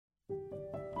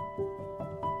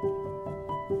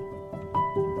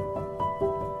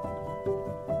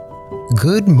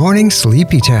Good morning,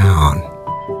 Sleepy Town.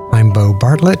 I'm Bo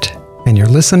Bartlett, and you're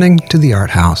listening to The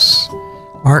Art House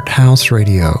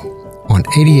Radio on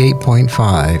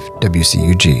 88.5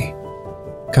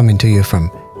 WCUG. Coming to you from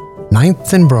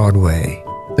 9th and Broadway,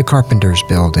 the Carpenters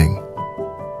Building,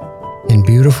 in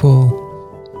beautiful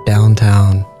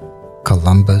downtown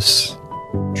Columbus,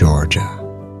 Georgia.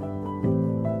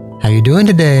 How you doing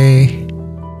today?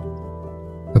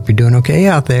 Hope you're doing okay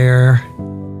out there.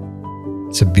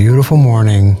 It's a beautiful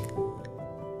morning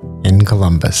in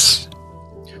Columbus.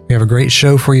 We have a great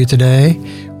show for you today.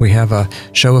 We have a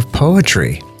show of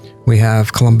poetry. We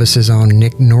have Columbus's own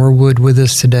Nick Norwood with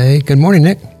us today. Good morning,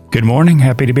 Nick. Good morning.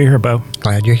 Happy to be here, Bo.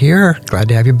 Glad you're here. Glad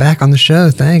to have you back on the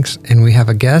show. Thanks. And we have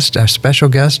a special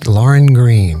guest, Lauren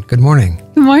Green. Good morning.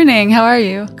 Good morning. How are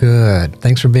you? Good.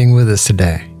 Thanks for being with us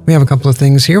today. We have a couple of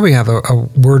things here. We have a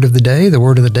word of the day. The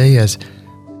word of the day is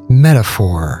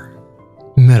metaphor.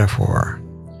 Metaphor.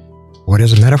 What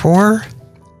is a metaphor?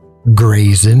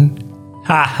 Grazing.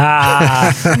 Ha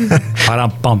ha.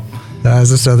 Ba-dum-bum.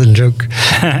 That's a Southern joke.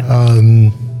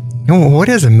 What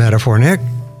is a metaphor, Nick?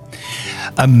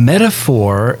 A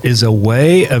metaphor is a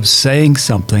way of saying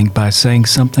something by saying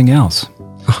something else.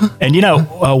 Uh-huh. And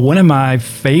one of my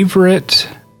favorite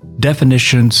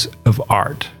definitions of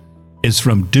art is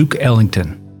from Duke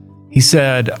Ellington. He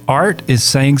said, art is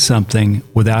saying something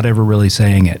without ever really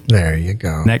saying it. There you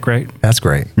go. Isn't that great? That's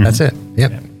great. Mm-hmm. That's it.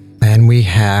 Yep. And we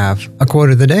have a quote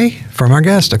of the day from our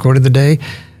guest. A quote of the day,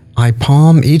 I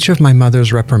palm each of my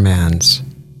mother's reprimands,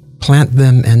 plant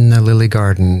them in the lily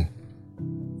garden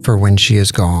for when she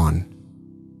is gone.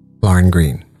 Lauren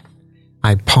Green.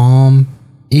 I palm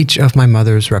each of my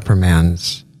mother's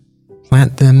reprimands,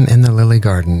 plant them in the lily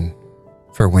garden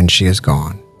for when she is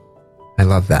gone. I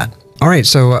love that. All right,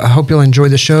 so I hope you'll enjoy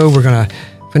the show. We're going to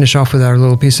finish off with our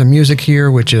little piece of music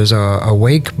here, which is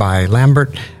Awake by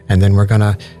Lambert, and then we're going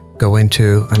to go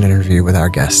into an interview with our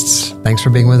guests. Thanks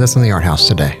for being with us in the Art House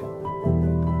today.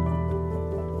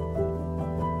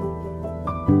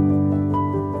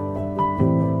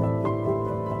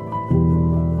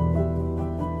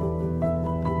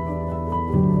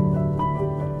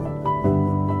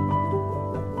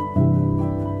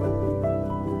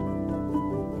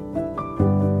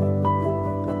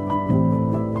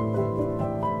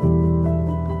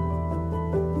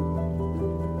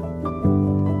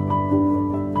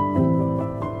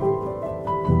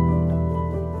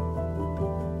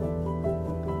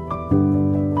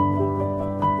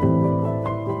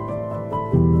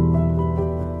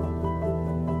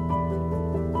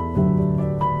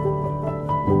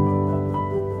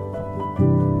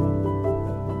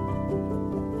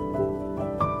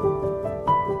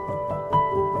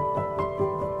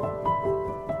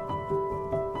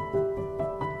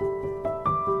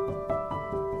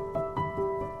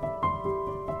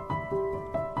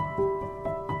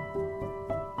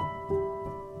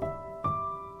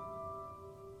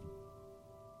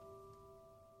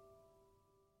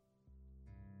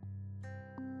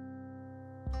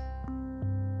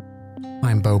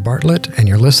 I'm Bo Bartlett, and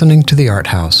you're listening to The Art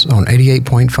House on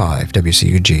 88.5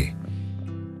 WCUG.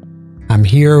 I'm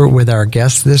here with our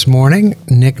guests this morning,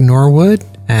 Nick Norwood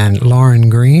and Lauren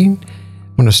Green.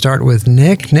 I'm going to start with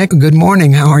Nick. Nick, good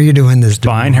morning. How are you doing this day?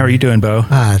 Fine. How are you doing, Bo?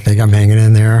 I think I'm hanging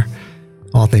in there,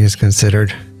 all things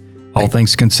considered. All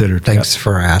things considered. Thanks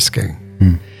for asking.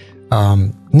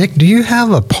 Nick, do you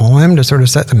have a poem to sort of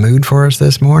set the mood for us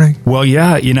this morning? Well,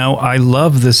 yeah, I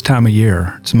love this time of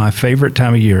year. It's my favorite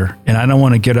time of year, and I don't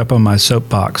want to get up on my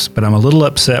soapbox, but I'm a little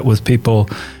upset with people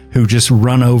who just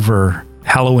run over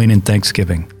Halloween and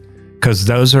Thanksgiving, because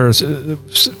those are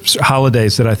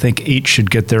holidays that I think each should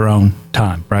get their own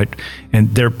time, right?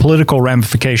 And there are political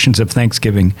ramifications of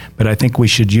Thanksgiving, but I think we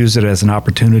should use it as an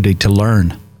opportunity to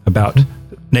learn about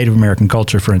Native American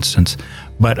culture, for instance.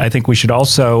 But I think we should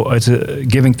also,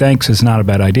 giving thanks is not a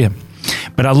bad idea.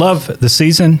 But I love the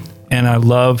season, and I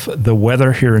love the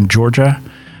weather here in Georgia.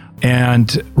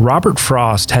 And Robert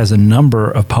Frost has a number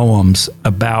of poems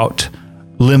about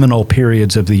liminal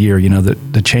periods of the year,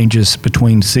 the changes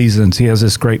between seasons. He has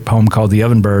this great poem called The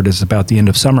Ovenbird. It's about the end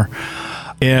of summer.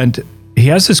 And he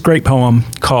has this great poem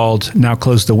called Now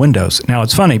Close the Windows. Now,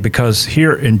 it's funny because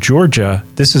here in Georgia,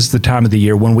 this is the time of the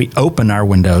year when we open our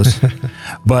windows.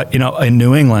 But, in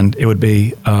New England, it would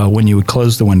be when you would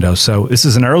close the windows. So this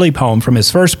is an early poem from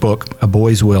his first book, A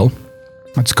Boy's Will.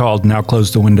 It's called Now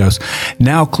Close the Windows.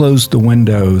 Now close the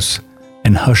windows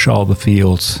and hush all the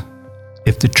fields.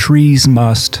 If the trees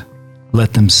must,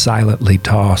 let them silently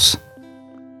toss.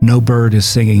 No bird is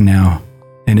singing now,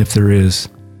 and if there is,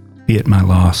 be it my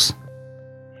loss.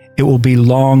 It will be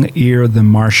long ere the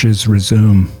marshes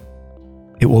resume.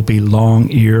 It will be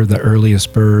long ere the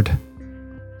earliest bird.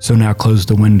 So now close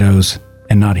the windows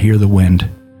and not hear the wind,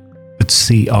 but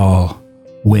see all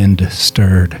wind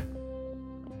stirred.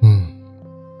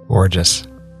 Gorgeous.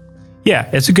 Yeah,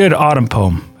 it's a good autumn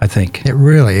poem, I think. It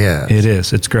really is. It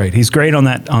is. It's great. He's great on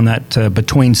that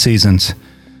between seasons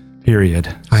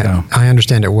period. So. I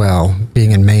understand it well,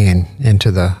 being in Maine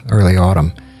into the early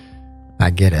autumn. I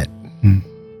get it.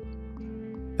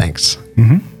 Thanks.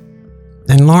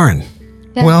 And Lauren,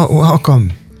 Yes. well,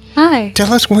 welcome. Hi.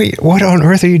 Tell us what on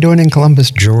earth are you doing in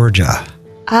Columbus, Georgia?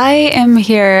 I am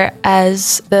here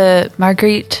as the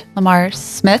Marguerite Lamar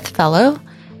Smith Fellow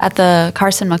at the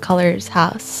Carson McCullers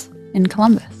House in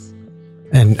Columbus.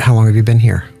 And how long have you been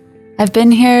here? I've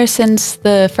been here since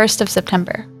the 1st of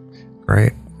September.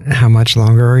 Great. How much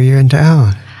longer are you in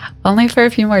town? Only for a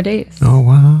few more days. Oh,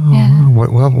 wow. Yeah.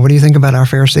 What do you think about our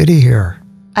fair city here?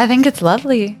 I think it's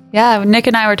lovely. Yeah, Nick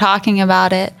and I were talking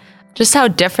about it. Just how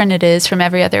different it is from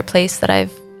every other place that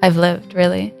I've lived,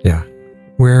 really. Yeah.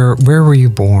 Where were you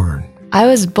born? I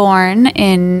was born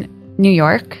in New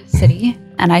York City,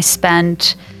 and I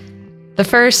spent the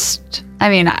first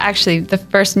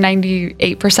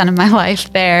 98% of my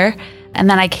life there. And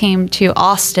then I came to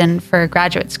Austin for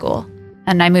graduate school,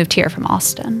 and I moved here from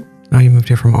Austin. Oh, you moved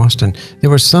here from Austin. There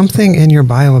was something in your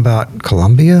bio about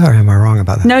Columbia, or am I wrong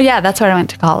about that? No, yeah, that's where I went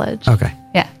to college. Okay.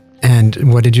 Yeah.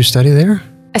 And what did you study there?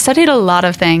 I studied a lot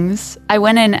of things. I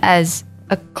went in as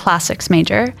a classics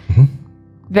major,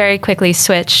 very quickly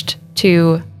switched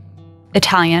to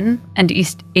Italian and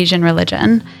East Asian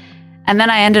religion. And then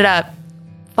I ended up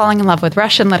falling in love with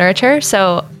Russian literature.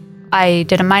 So I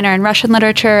did a minor in Russian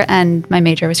literature, and my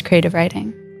major was creative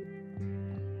writing.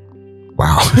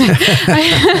 Wow.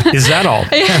 Is that all?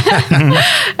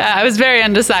 I was very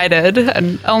undecided,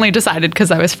 and only decided because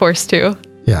I was forced to.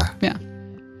 Yeah. Yeah.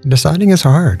 Deciding is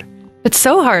hard. It's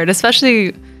so hard,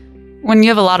 especially when you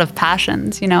have a lot of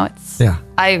passions, it's, Yeah.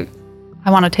 I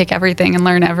want to take everything and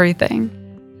learn everything.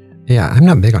 Yeah, I'm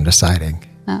not big on deciding.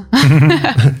 Oh.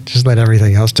 Just let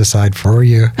everything else decide for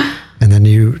you, and then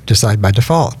you decide by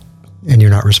default, and you're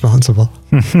not responsible.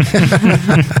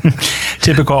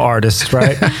 Typical artists,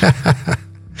 right?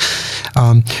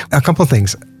 A couple of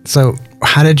things. So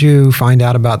how did you find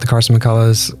out about the Carson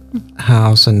McCullers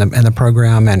House and the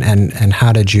program, and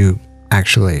how did you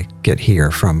actually get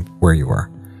here from where you were?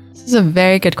 This is a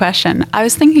very good question. I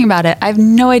was thinking about it. I have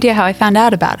no idea how I found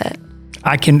out about it.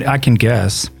 I can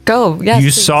guess. Go, yes. You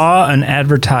please. saw an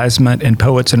advertisement in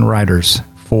Poets and Writers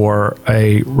for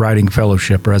a writing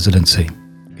fellowship residency.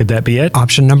 Could that be it?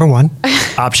 Option number one.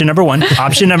 Option number one.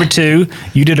 Option number two,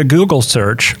 you did a Google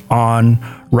search on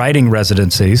writing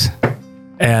residencies,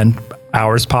 and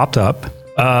ours popped up.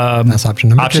 That's option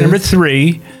number two. Option number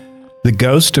three, the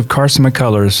ghost of Carson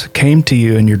McCullers came to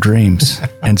you in your dreams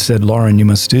and said, Lauren, you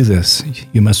must do this.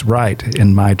 You must write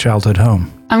in my childhood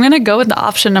home. I'm going to go with the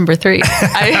option number 3.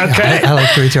 I like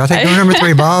 3 too. I think door number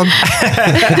 3, Bob.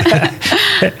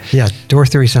 Yeah, door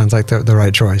 3 sounds like the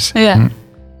right choice. Yeah.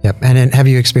 Yep. And then have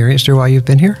you experienced her while you've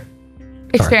been here?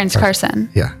 Experienced Carson.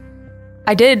 Yeah.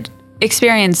 I did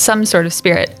experience some sort of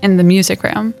spirit in the music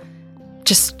room.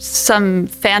 Just some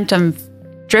phantom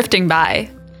drifting by.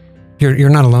 You're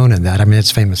not alone in that. I mean,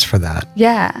 it's famous for that.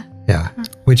 Yeah. Yeah.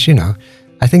 Which,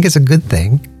 I think is a good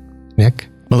thing, Nick.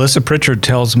 Melissa Pritchard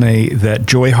tells me that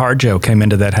Joy Harjo came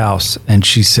into that house and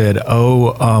she said,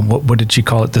 what did she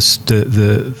call it?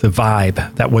 The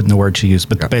vibe. That wasn't the word she used,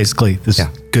 but basically this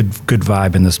good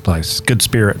vibe in this place, good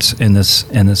spirits in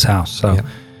this house. So,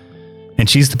 and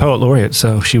she's the poet laureate,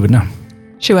 so she would know.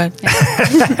 She would.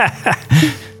 Yeah.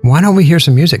 Why don't we hear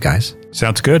some music, guys?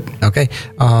 Sounds good. Okay.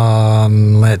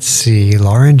 Let's see.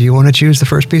 Lauren, do you want to choose the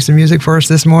first piece of music for us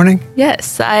this morning?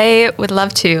 Yes, I would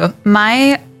love to.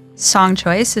 My song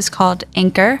choice is called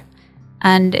Anchor,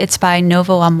 and it's by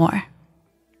Novo Amor.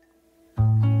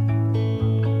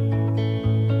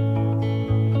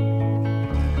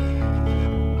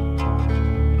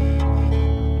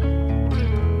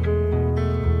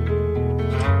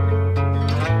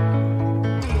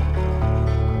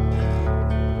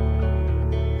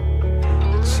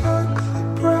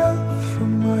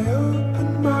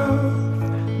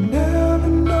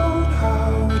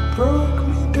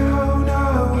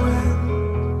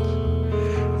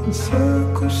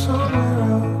 Circle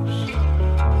somewhere else.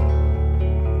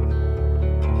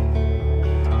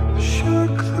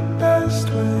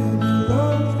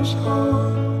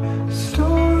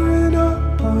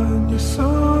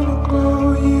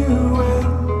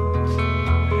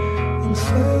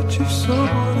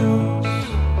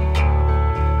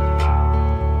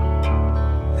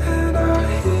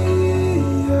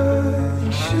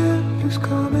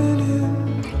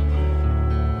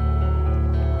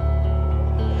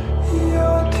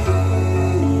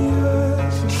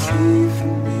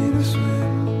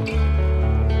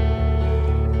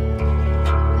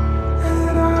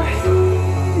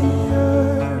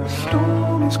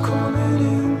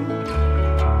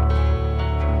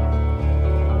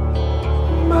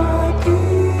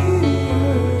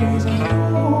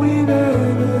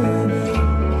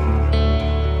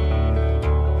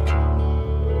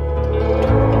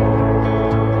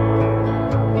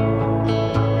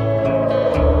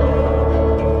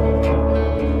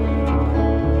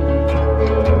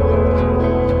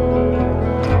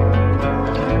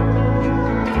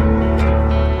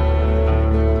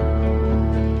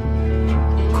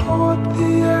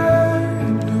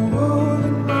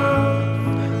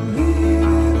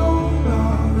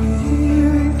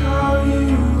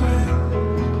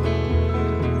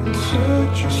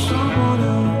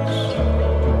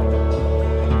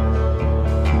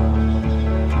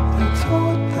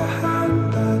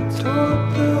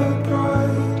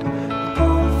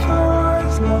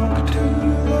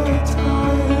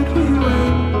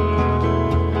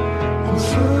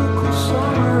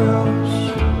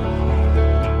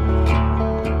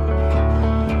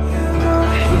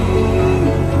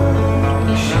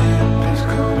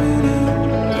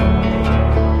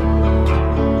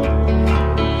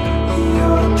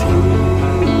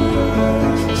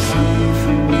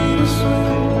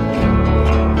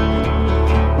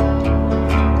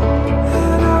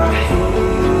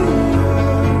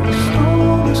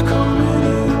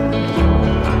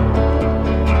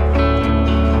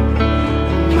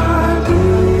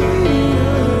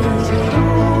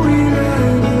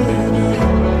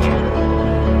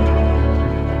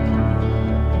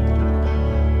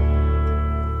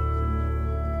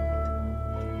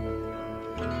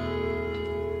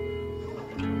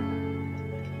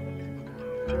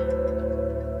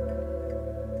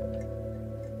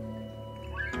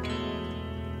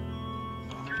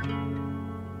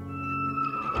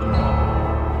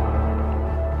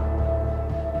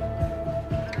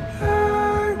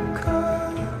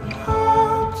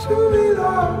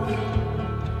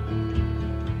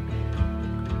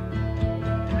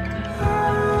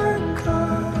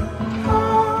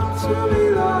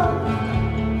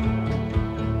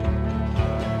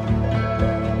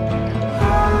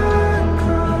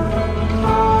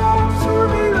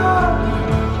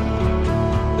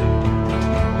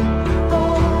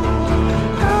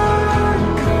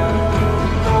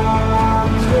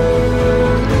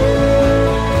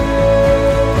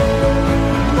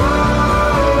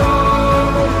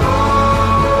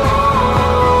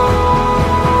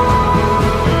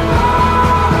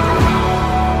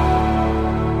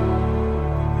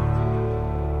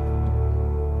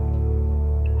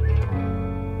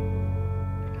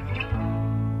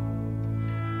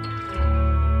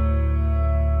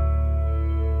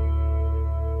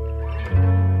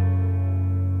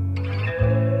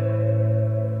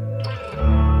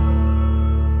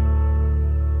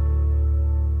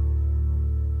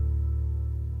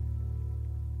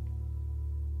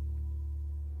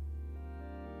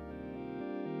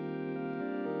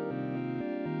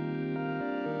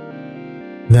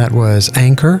 That was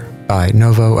Anchor by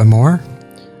Novo Amor.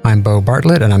 I'm Bo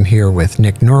Bartlett, and I'm here with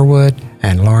Nick Norwood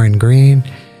and Lauren Green.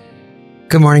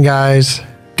 Good morning, guys.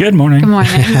 Good morning. Good morning.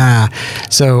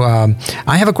 So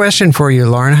I have a question for you,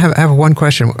 Lauren. I have one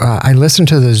question. I listened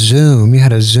to the Zoom. You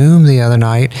had a Zoom the other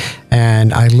night,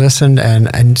 and I listened,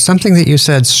 and something that you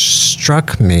said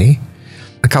struck me.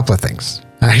 A couple of things,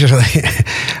 actually.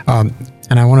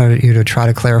 And I wanted you to try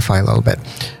to clarify a little bit.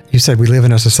 You said we live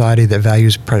in a society that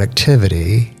values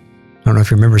productivity. I don't know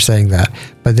if you remember saying that,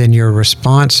 but then your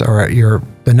response or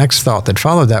the next thought that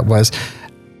followed that was,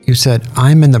 you said,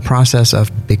 I'm in the process of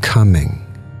becoming.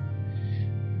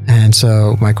 And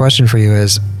so my question for you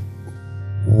is,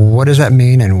 what does that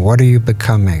mean and what are you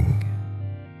becoming?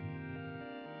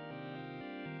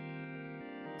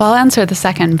 Well, I'll answer the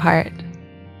second part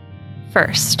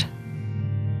first.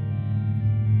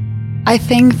 I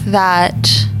think that,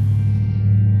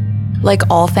 like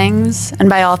all things, and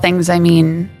by all things I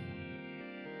mean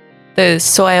the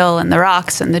soil and the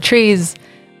rocks and the trees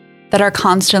that are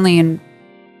constantly in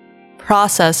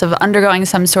process of undergoing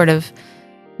some sort of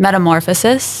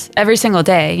metamorphosis every single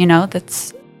day, you know,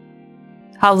 that's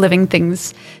how living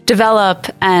things develop.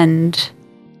 And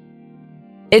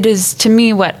it is, to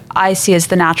me, what I see as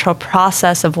the natural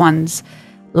process of one's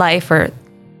life, or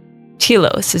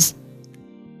telos, is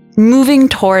moving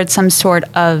towards some sort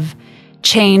of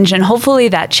change. And hopefully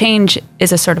that change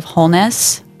is a sort of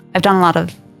wholeness. I've done a lot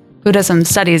of Buddhism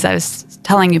studies, I was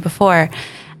telling you before.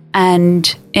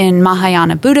 And in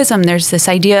Mahayana Buddhism, there's this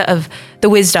idea of the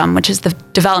wisdom, which is the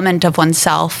development of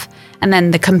oneself, and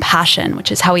then the compassion,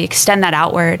 which is how we extend that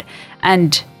outward.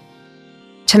 And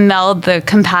to meld the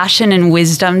compassion and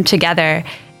wisdom together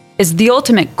is the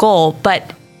ultimate goal,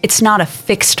 but it's not a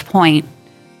fixed point.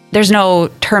 There's no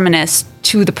terminus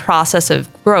to the process of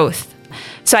growth.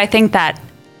 So I think that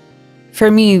for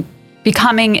me,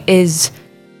 becoming is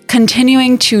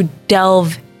continuing to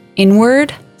delve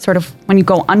inward, sort of when you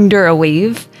go under a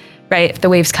wave, right? If the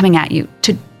wave's coming at you,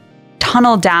 to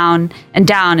tunnel down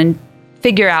and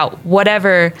figure out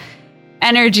whatever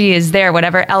energy is there,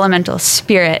 whatever elemental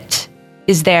spirit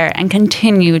is there, and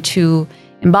continue to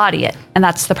embody it. And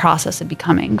that's the process of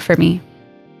becoming for me.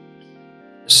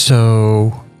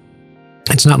 So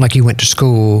it's not like you went to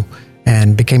school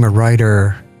and became a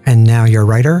writer and now you're a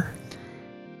writer?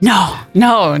 No, I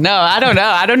don't know.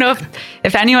 I don't know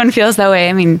if anyone feels that way.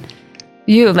 I mean,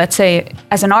 you, let's say,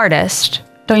 as an artist,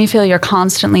 don't you feel you're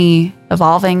constantly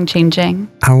evolving, changing?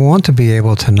 I want to be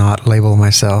able to not label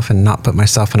myself and not put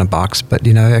myself in a box. But,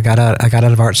 I got out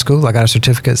of art school. I got a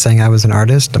certificate saying I was an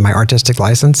artist, my artistic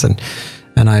license.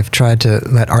 And I've tried to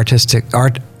let artist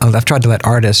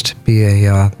be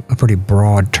a pretty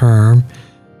broad term,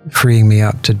 freeing me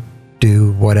up to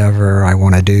do whatever I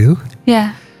want to do.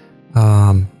 Yeah.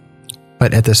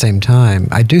 But at the same time,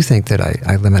 I do think that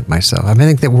I limit myself. I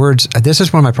think that words, this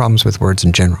is one of my problems with words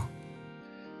in general.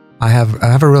 I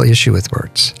have a real issue with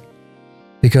words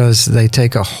because they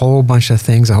take a whole bunch of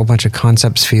things, a whole bunch of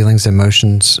concepts, feelings,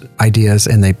 emotions, ideas,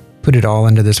 and they put it all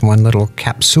into this one little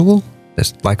capsule.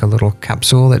 It's like a little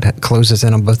capsule that closes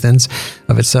in on both ends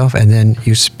of itself, and then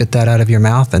you spit that out of your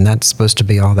mouth, and that's supposed to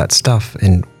be all that stuff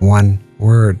in one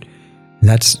word. And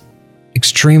that's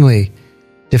extremely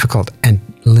difficult and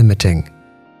limiting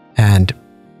and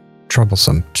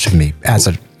troublesome to me as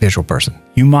a visual person.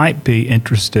 You might be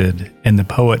interested in the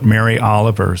poet Mary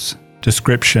Oliver's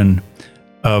description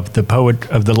of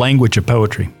the language of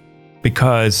poetry,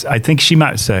 because I think she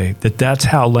might say that that's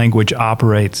how language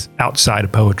operates outside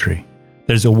of poetry.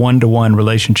 There's a one-to-one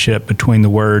relationship between the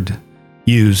word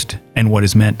used and what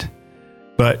is meant.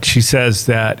 But she says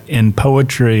that in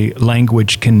poetry,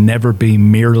 language can never be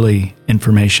merely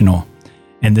informational.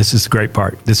 And this is the great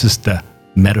part. This is the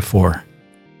metaphor,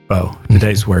 Bo,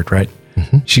 today's word, right?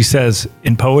 Mm-hmm. She says,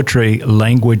 in poetry,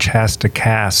 language has to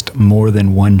cast more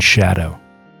than one shadow.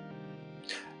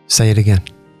 Say it again.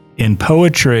 In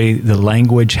poetry, the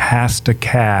language has to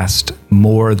cast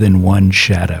more than one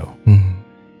shadow. Mm-hmm.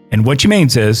 And what she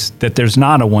means is that there's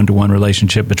not a one-to-one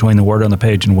relationship between the word on the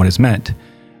page and what is meant.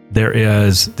 There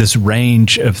is this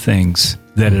range of things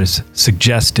that is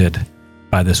suggested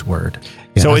by this word.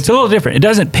 Yeah, so it's a little different. It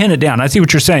doesn't pin it down. I see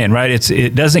what you're saying, right?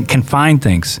 It doesn't confine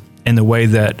things in the way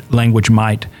that language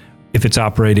might if it's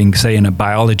operating, say, in a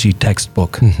biology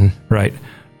textbook, mm-hmm. right?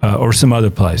 Or some other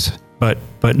place, but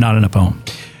not in a poem.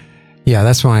 Yeah,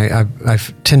 that's why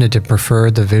I've tended to prefer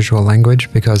the visual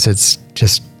language, because it's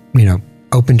just,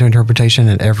 open to interpretation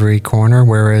at every corner,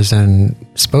 whereas in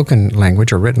spoken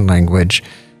language or written language,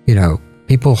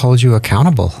 people hold you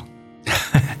accountable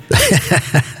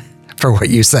for what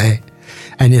you say.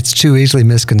 And it's too easily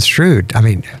misconstrued. I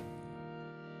mean,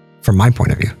 from my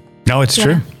point of view. No, it's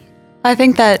true. I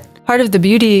think that part of the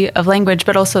beauty of language,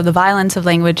 but also the violence of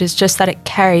language, is just that it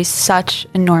carries such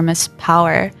enormous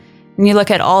power. When you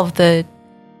look at all of the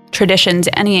traditions,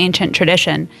 any ancient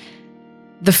tradition,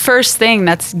 the first thing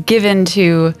that's given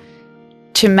to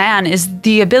man is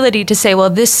the ability to say, well,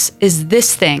 this is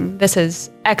this thing, this is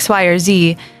X, Y, or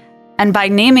Z. And by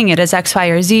naming it as X, Y,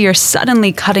 or Z, you're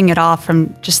suddenly cutting it off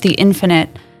from just the infinite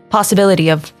possibility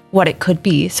of what it could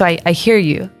be. So I hear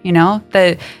you,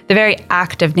 the very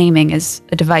act of naming is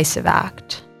a divisive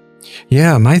act.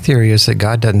 Yeah, my theory is that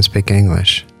God doesn't speak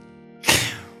English.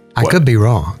 I could be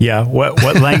wrong. Yeah,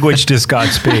 what language does God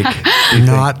speak?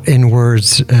 Not in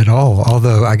words at all,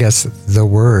 although I guess the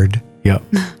word. Yep.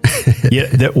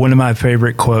 Yeah, one of my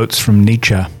favorite quotes from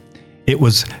Nietzsche, it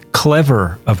was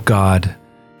clever of God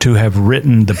to have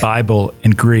written the Bible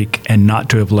in Greek and not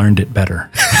to have learned it better.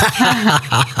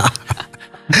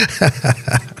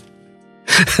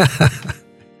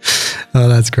 Oh,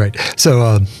 that's great.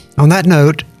 So on that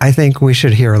note, I think we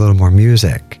should hear a little more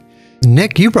music.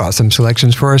 Nick, you brought some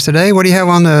selections for us today. What do you have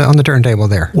on the turntable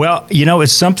there? Well,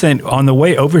 it's something on the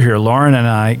way over here, Lauren and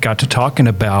I got to talking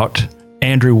about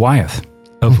Andrew Wyeth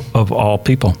of all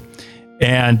people.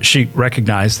 And she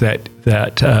recognized that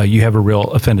you have a real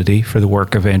affinity for the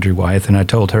work of Andrew Wyeth. And I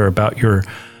told her about your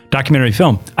documentary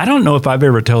film. I don't know if I've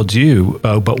ever told you,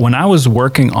 but when I was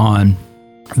working on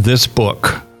this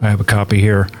book, I have a copy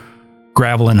here,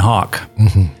 Gravel and Hawk,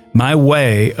 mm-hmm. my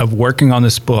way of working on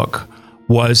this book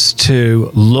was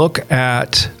to look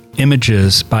at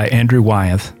images by Andrew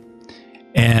Wyeth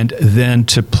and then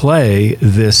to play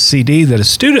this CD that a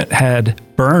student had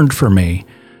burned for me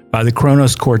by the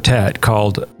Kronos Quartet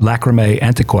called Lacrimae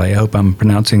Antiquae. I hope I'm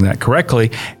pronouncing that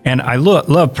correctly. And I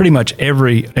love pretty much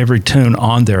every tune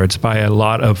on there. It's by a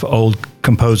lot of old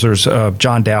composers.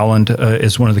 John Dowland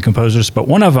is one of the composers, but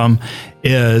one of them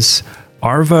is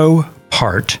Arvo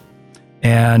Part,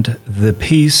 and the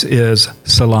piece is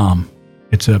Salam.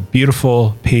 It's a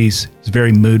beautiful piece. It's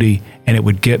very moody, and it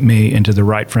would get me into the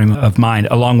right frame of mind,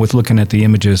 along with looking at the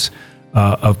images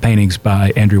of paintings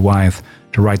by Andrew Wyeth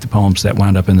to write the poems that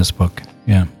wound up in this book.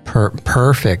 Yeah.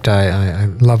 Perfect. I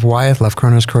love Wyeth, love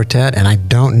Kronos Quartet, and I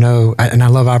don't know, and I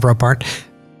love Arvo Part,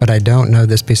 but I don't know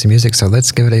this piece of music, so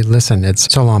let's give it a listen.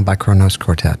 It's Salam by Kronos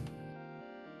Quartet.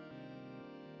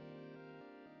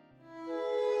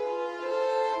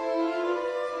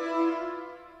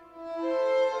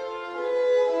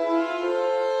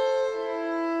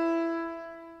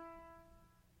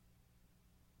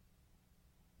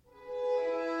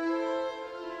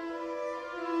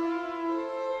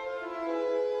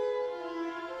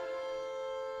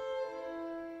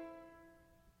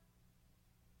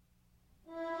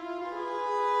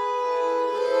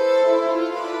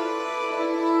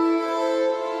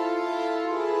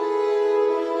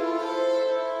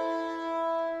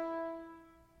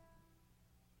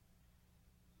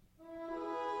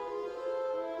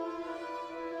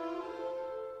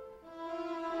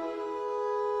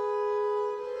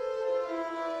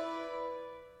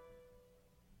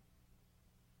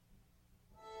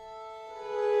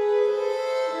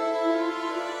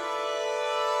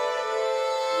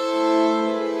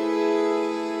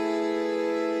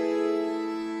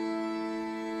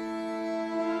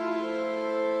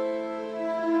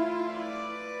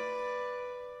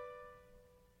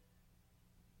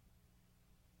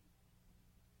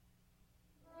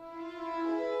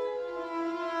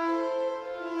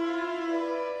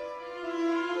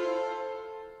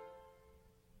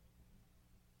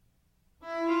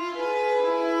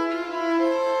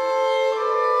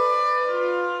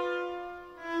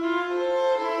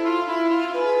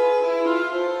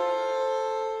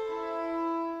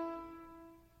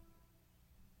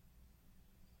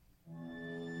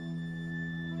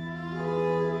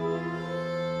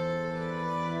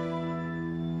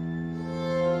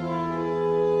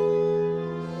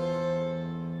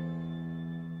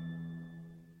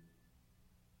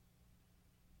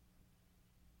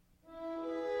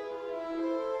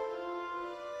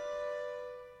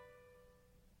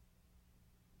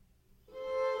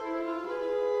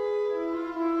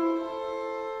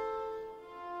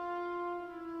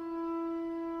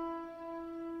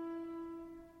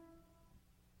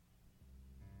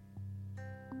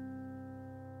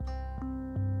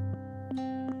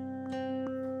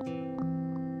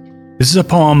 This is a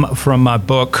poem from my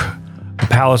book, A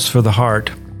Palace for the Heart.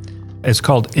 It's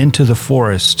called Into the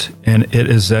Forest, and it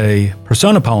is a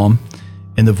persona poem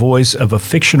in the voice of a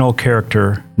fictional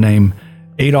character named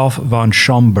Adolf von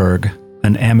Schomburg,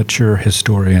 an amateur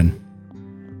historian.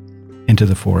 Into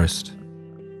the Forest.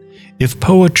 If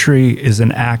poetry is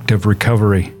an act of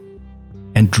recovery,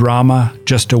 and drama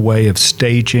just a way of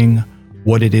staging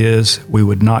what it is we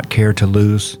would not care to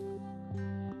lose,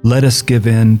 let us give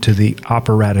in to the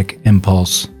operatic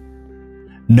impulse.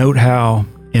 Note how,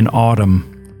 in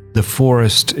autumn, the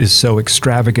forest is so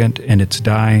extravagant in its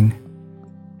dying,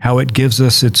 how it gives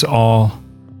us its all,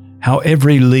 how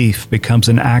every leaf becomes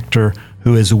an actor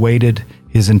who has waited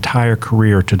his entire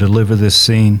career to deliver this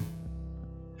scene.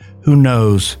 Who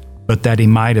knows but that he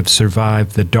might have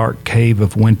survived the dark cave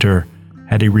of winter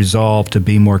had he resolved to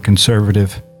be more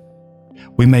conservative.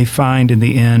 We may find in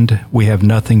the end we have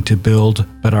nothing to build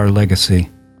but our legacy.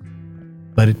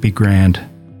 Let it be grand.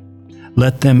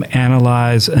 Let them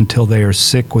analyze until they are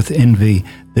sick with envy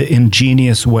the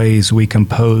ingenious ways we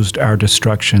composed our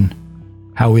destruction,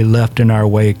 how we left in our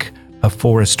wake a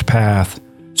forest path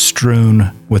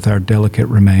strewn with our delicate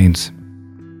remains.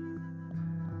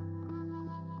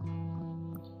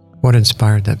 What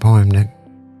inspired that poem, Nick?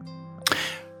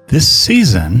 This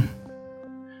season,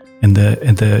 and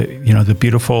the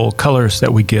beautiful colors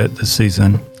that we get this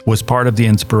season was part of the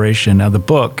inspiration. Now the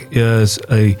book is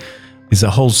a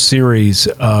whole series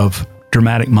of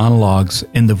dramatic monologues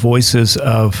in the voices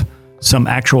of some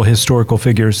actual historical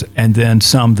figures and then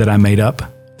some that I made up.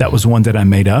 That was one that I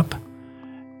made up.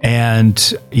 And,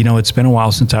 it's been a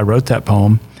while since I wrote that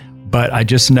poem, but I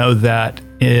just know that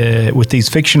with these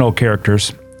fictional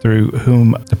characters through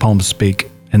whom the poems speak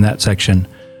in that section,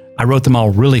 I wrote them all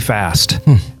really fast.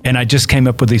 And I just came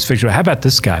up with these fictional, how about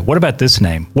this guy? What about this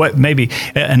name? What, maybe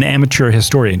an amateur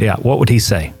historian, yeah, what would he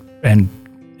say? And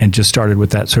just started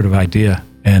with that sort of idea,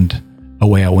 and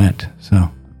away I went. So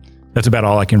that's about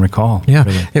all I can recall. Yeah,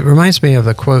 really. It reminds me of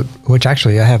a quote, which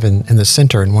actually I have in the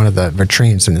center, in one of the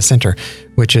vitrines in the center,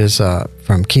 which is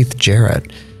from Keith Jarrett.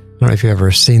 I don't know if you've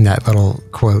ever seen that little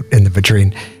quote in the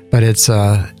vitrine, but it's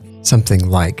something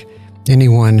like,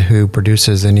 anyone who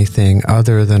produces anything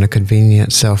other than a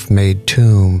convenient self-made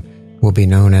tomb will be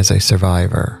known as a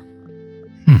survivor.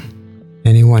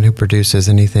 Anyone who produces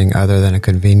anything other than a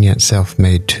convenient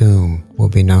self-made tomb will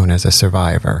be known as a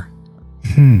survivor.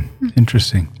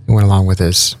 Interesting. It went along with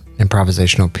his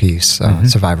improvisational piece,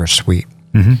 Survivor Suite.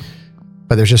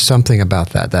 But there's just something about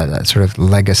that sort of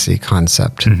legacy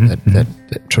concept that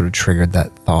sort of triggered that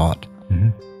thought.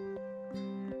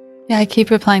 Yeah, I keep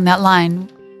replaying that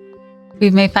line. We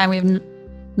may find we have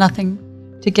nothing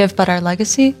to give but our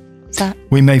legacy. Is that?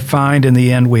 We may find in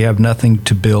the end we have nothing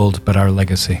to build but our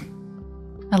legacy.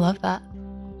 I love that.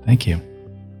 Thank you.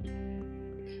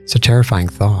 It's a terrifying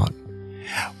thought.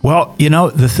 Well,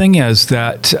 the thing is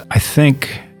that I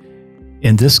think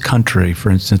in this country, for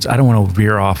instance, I don't want to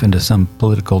veer off into some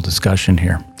political discussion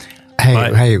here.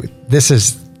 Hey, this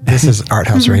is Art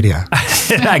House Radio.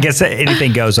 I guess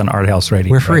anything goes on Art House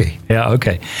Radio. We're free. Right? Yeah,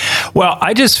 okay. Well,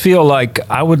 I just feel like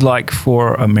I would like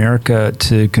for America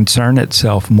to concern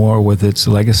itself more with its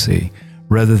legacy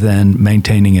rather than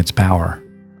maintaining its power.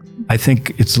 I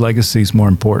think its legacy is more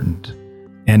important.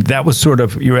 And that was sort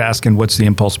of, you were asking what's the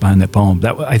impulse behind that poem.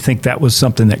 I think that was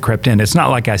something that crept in. It's not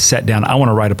like I sat down, I want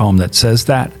to write a poem that says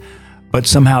that, but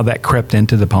somehow that crept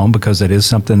into the poem because it is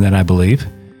something that I believe.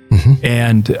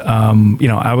 And,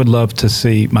 I would love to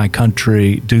see my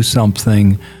country do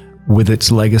something with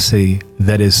its legacy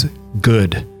that is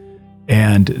good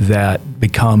and that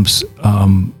becomes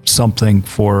something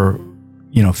for,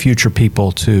 future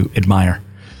people to admire.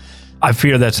 I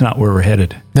fear that's not where we're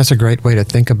headed. That's a great way to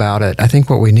think about it. I think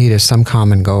what we need is some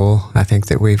common goal. I think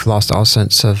that we've lost all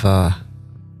sense of,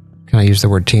 can I use the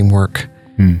word teamwork?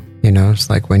 It's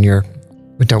like when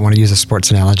I don't want to use a sports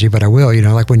analogy, but I will,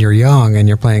 like when you're young and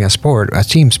you're playing a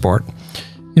team sport,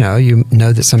 you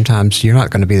know that sometimes you're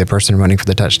not going to be the person running for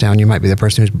the touchdown. You might be the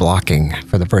person who's blocking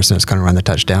for the person that's going to run the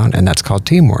touchdown. And that's called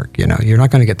teamwork. You're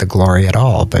not going to get the glory at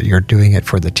all, but you're doing it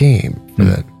for the team,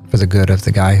 for the good of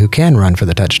the guy who can run for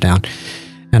the touchdown.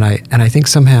 And I think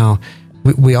somehow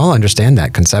we all understand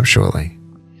that conceptually.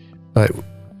 But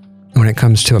when it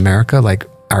comes to America, like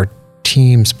our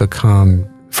teams become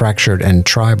fractured and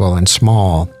tribal and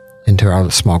small into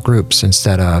our small groups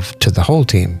instead of to the whole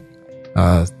team,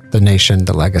 the nation,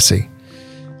 the legacy.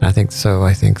 And I think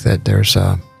that there's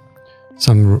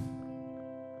some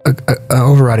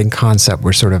overriding concept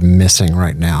we're sort of missing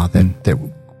right now that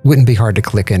wouldn't be hard to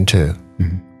click into.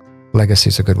 Legacy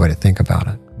is a good way to think about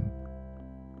it.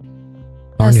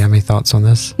 Lauren, do you have any thoughts on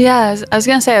this? Yeah, I was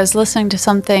going to say, I was listening to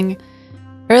something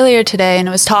earlier today and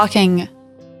was talking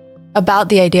about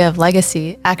the idea of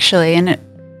legacy, actually, and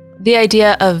the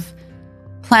idea of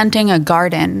planting a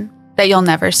garden that you'll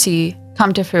never see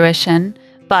come to fruition,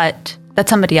 but that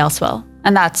somebody else will.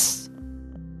 And that's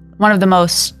one of the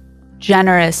most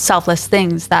generous, selfless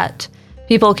things that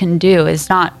people can do, is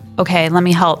not, okay, let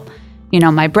me help,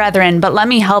 my brethren, but let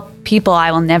me help people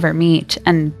I will never meet,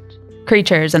 and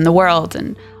creatures and the world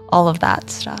and all of that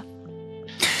stuff.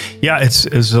 Yeah, it's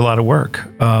a lot of work.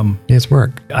 It's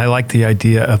work. I like the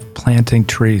idea of planting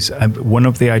trees. One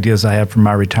of the ideas I have for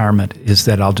my retirement is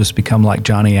that I'll just become like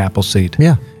Johnny Appleseed.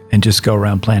 Yeah. And just go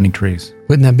around planting trees.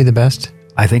 Wouldn't that be the best?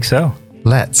 I think so.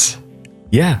 Let's.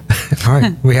 Yeah. All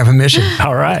right. We have a mission.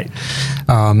 All right.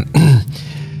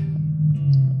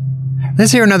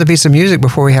 Let's hear another piece of music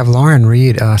before we have Lauren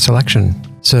read a selection.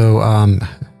 So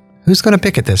who's going to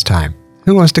pick it this time?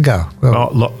 Who wants to go?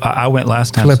 Well, I went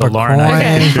last time, flip so a Lauren, coin.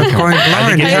 I think Flip a coin.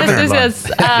 Lauren, do you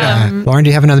have Lauren, do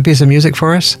you have another piece of music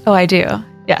for us? Oh, I do.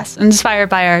 Yes. Inspired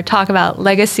by our talk about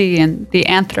legacy and the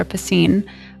Anthropocene.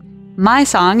 My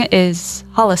song is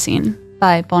Holocene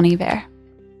by Bon Iver.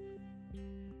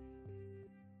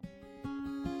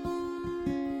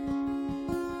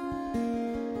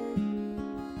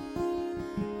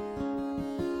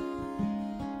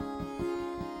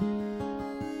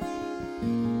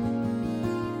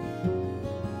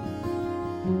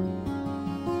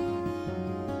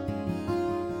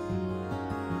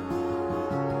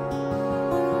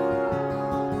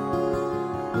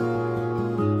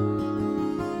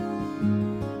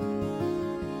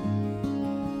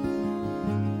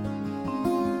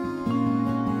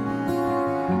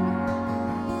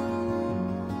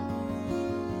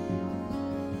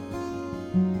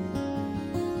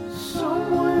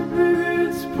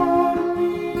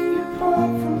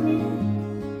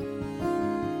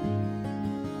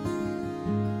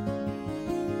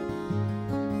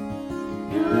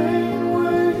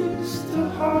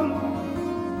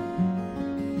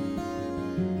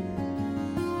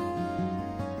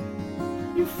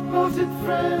 Spotted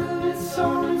friend, it's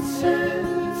on its head,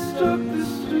 it struck the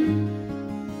street.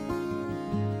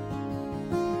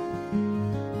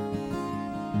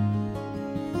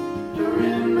 You're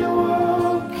in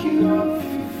Milwaukee off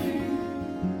your feet.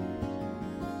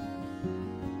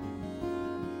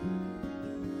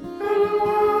 And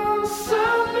once I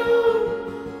knew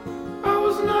I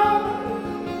was not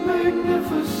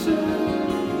magnificent.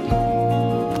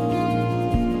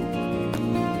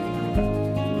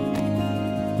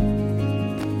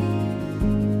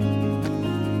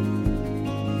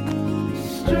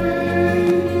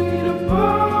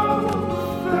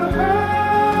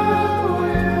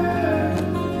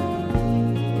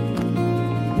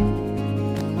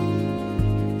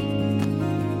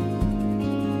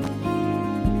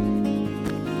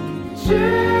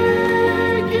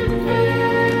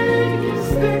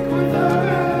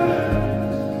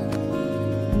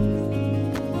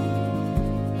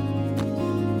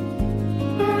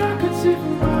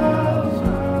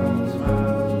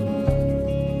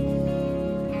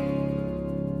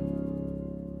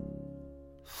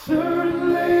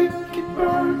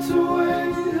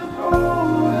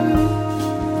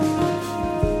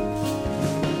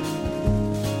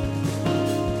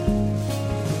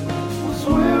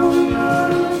 Where we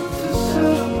are.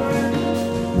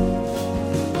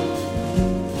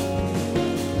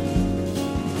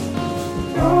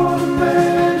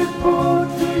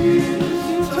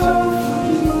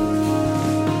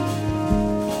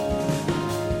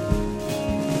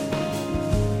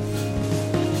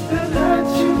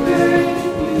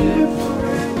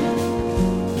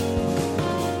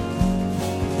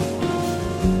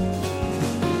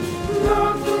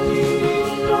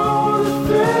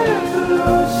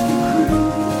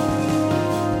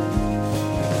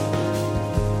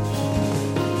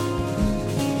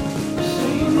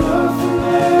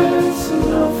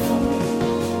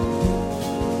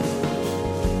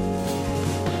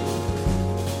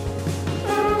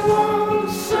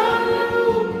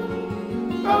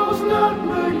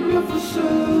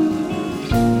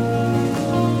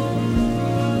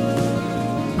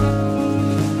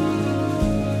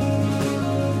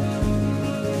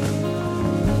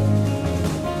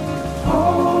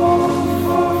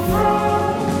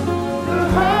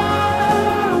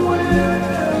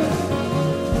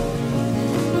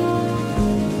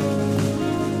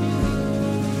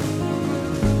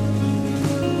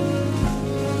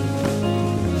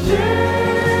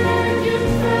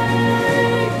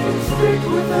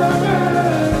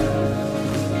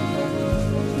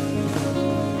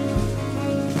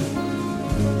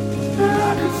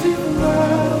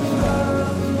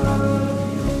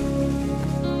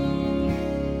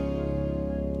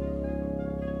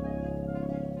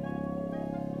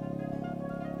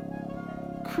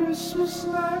 Christmas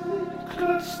night,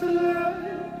 clutch the light,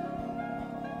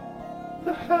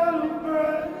 the halo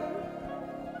bright.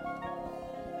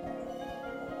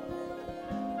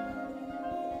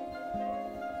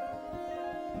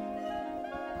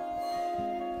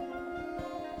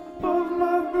 Above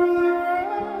my brother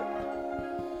right,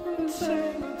 and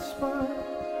saying it's fine.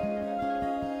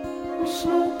 We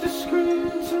smoked the screen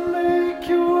to make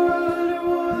you what it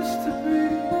was to be.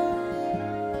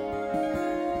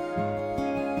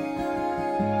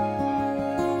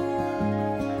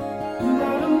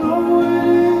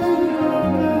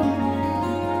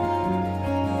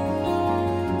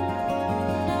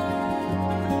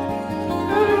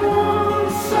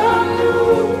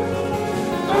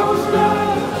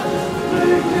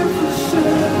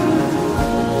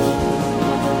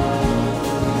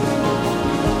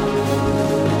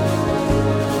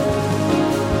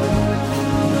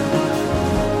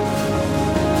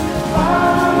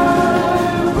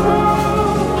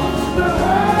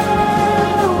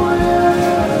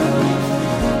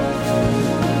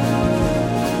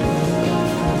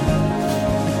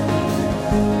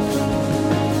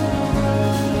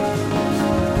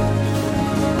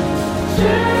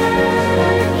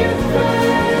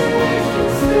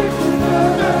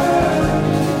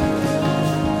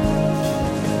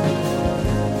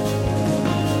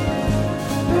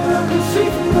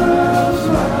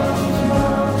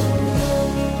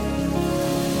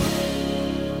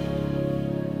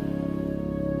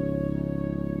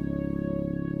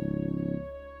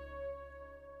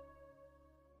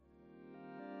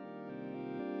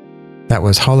 That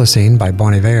was Holocene by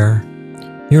Bon Iver.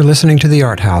 You're listening to The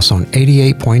Art House on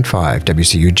 88.5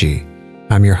 WCUG.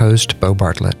 I'm your host, Bo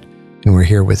Bartlett, and we're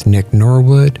here with Nick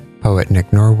Norwood, poet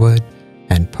Nick Norwood,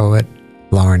 and poet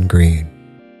Lauren Green.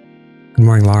 Good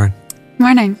morning, Lauren.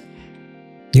 Morning.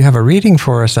 You have a reading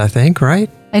for us, I think, right?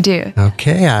 I do.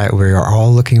 Okay, we are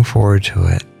all looking forward to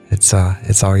it. It's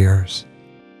all yours.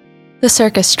 The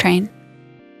Circus Train.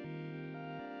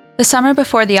 The summer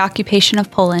before the occupation of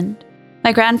Poland,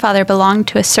 my grandfather belonged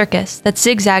to a circus that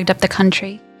zigzagged up the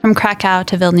country, from Krakow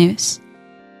to Vilnius.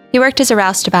 He worked as a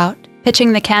roustabout,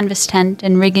 pitching the canvas tent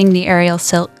and rigging the aerial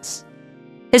silks.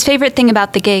 His favorite thing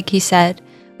about the gig, he said,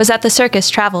 was that the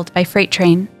circus traveled by freight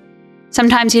train.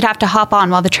 Sometimes he'd have to hop on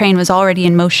while the train was already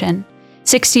in motion.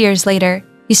 60 years later,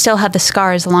 he still had the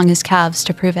scars along his calves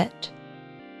to prove it.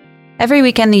 Every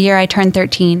weekend the year I turned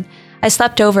 13, I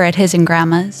slept over at his and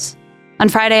Grandma's. On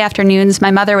Friday afternoons,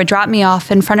 my mother would drop me off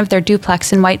in front of their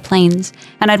duplex in White Plains,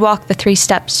 and I'd walk the 3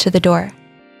 steps to the door.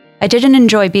 I didn't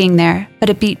enjoy being there, but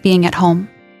it beat being at home.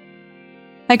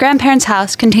 My grandparents'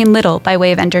 house contained little by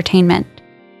way of entertainment.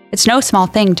 It's no small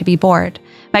thing to be bored,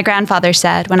 my grandfather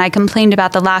said when I complained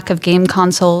about the lack of game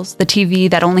consoles, the TV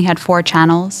that only had 4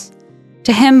 channels.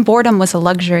 To him, boredom was a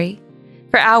luxury.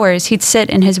 For hours, he'd sit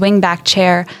in his wingback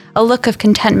chair, a look of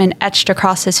contentment etched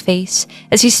across his face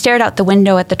as he stared out the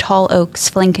window at the tall oaks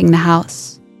flanking the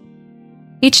house.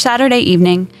 Each Saturday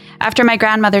evening, after my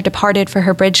grandmother departed for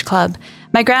her bridge club,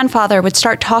 my grandfather would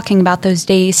start talking about those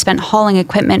days spent hauling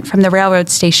equipment from the railroad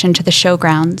station to the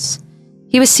showgrounds.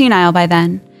 He was senile by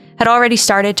then, had already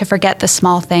started to forget the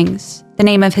small things, the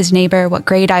name of his neighbor, what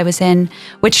grade I was in,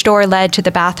 which door led to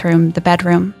the bathroom, the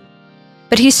bedroom.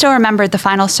 But he still remembered the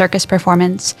final circus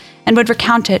performance and would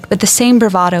recount it with the same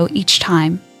bravado each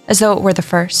time, as though it were the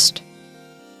first.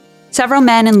 Several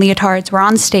men in leotards were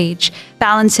on stage,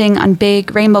 balancing on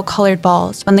big, rainbow-colored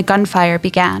balls when the gunfire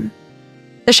began.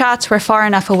 The shots were far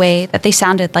enough away that they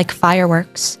sounded like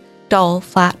fireworks, dull,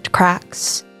 flat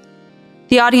cracks.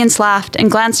 The audience laughed and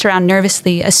glanced around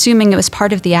nervously, assuming it was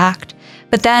part of the act,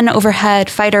 but then overhead,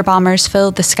 fighter bombers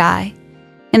filled the sky.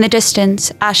 In the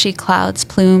distance, ashy clouds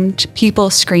plumed, people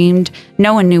screamed,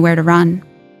 no one knew where to run.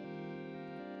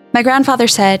 My grandfather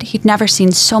said he'd never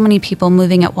seen so many people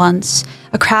moving at once,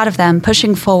 a crowd of them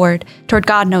pushing forward toward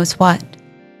God knows what.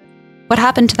 What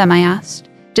happened to them, I asked.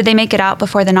 Did they make it out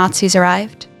before the Nazis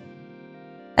arrived?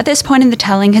 At this point in the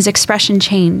telling, his expression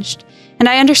changed, and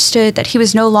I understood that he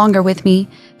was no longer with me,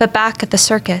 but back at the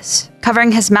circus,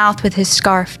 covering his mouth with his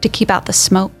scarf to keep out the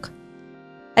smoke.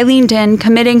 I leaned in,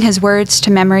 committing his words to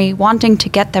memory, wanting to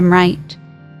get them right.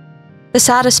 The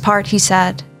saddest part, he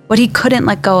said, what he couldn't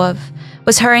let go of,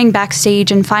 was hurrying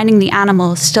backstage and finding the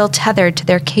animals still tethered to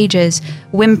their cages,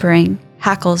 whimpering,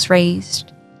 hackles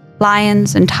raised.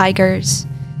 Lions and tigers,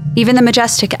 even the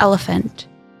majestic elephant,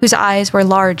 whose eyes were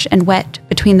large and wet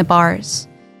between the bars,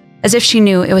 as if she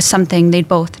knew it was something they'd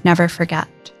both never forget.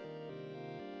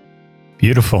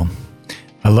 Beautiful.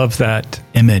 I love that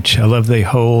image. I love the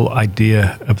whole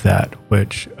idea of that,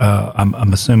 which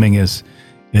I'm assuming is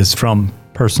from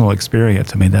personal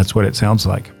experience. I mean, that's what it sounds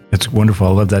like. It's wonderful.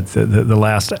 I love that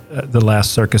the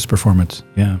last circus performance.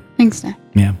 Yeah, Thanks, Nick.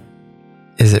 yeah.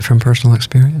 Is it from personal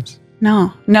experience?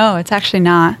 No, it's actually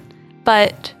not.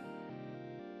 But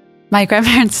my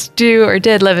grandparents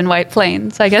did live in White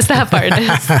Plains, so I guess that part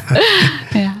is.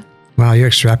 Yeah. Wow, you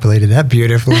extrapolated that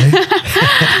beautifully.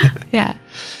 Yeah.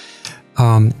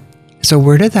 So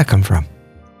where did that come from?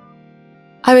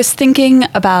 I was thinking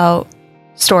about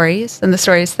stories and the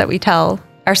stories that we tell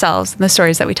ourselves and the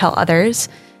stories that we tell others,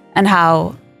 and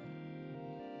how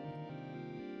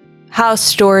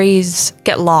stories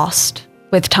get lost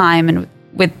with time and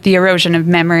with the erosion of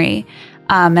memory.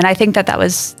 And I think that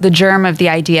was the germ of the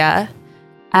idea,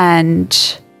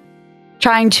 and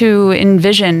trying to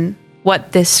envision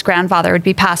what this grandfather would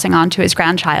be passing on to his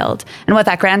grandchild and what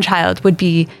that grandchild would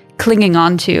be clinging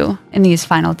on to in these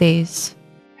final days.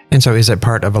 And so is it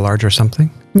part of a larger something?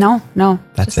 No.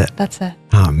 That's it. That's it.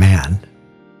 Oh, man.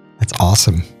 That's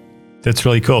awesome. That's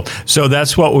really cool. So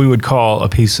that's what we would call a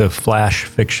piece of flash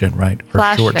fiction, right? Or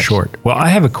Flash fiction. short. Well, I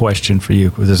have a question for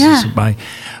you. This Yeah. is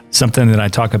something that I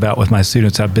talk about with my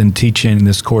students. I've been teaching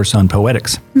this course on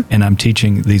poetics, and I'm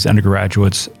teaching these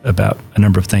undergraduates about a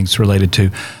number of things related to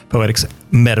poetics.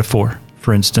 Metaphor,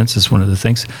 for instance, is one of the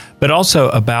things, but also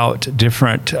about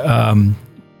different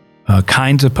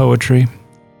kinds of poetry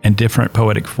and different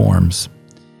poetic forms.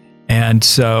 And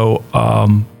so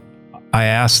I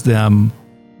asked them,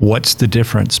 what's the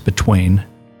difference between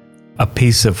a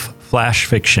piece of flash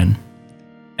fiction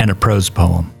and a prose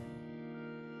poem?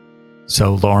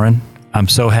 So, Lauren, I'm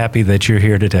so happy that you're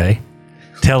here today.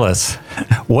 Tell us,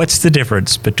 what's the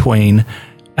difference between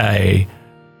a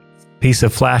piece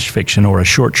of flash fiction or a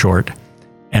short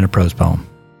and a prose poem?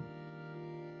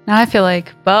 Now I feel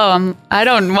like, Bo, I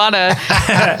don't want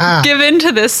to give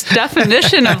into this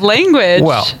definition of language.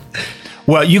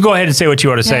 Well, you go ahead and say what you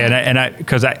want to say,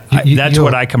 because that's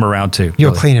what I come around to.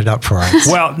 You'll clean it up for us.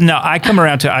 Well, no, I come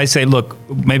around to, I say, look,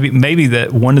 maybe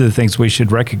that one of the things we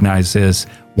should recognize is,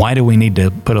 why do we need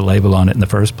to put a label on it in the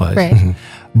first place? Right.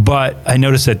 Mm-hmm. But I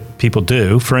notice that people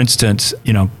do. For instance,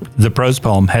 the prose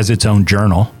poem has its own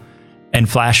journal, and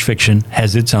flash fiction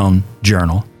has its own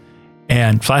journal.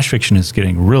 And flash fiction is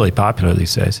getting really popular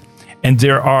these days. And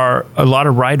there are a lot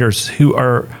of writers who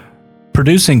are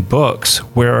producing books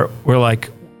where we're like,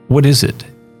 what is it?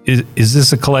 Is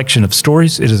this a collection of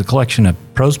stories? It is a collection of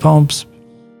prose poems?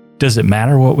 Does it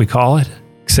matter what we call it?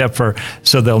 Except for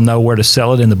so they'll know where to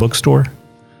sell it in the bookstore?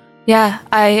 Yeah,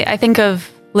 I think of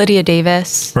Lydia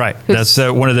Davis. Right. That's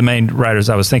one of the main writers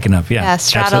I was thinking of. Yeah,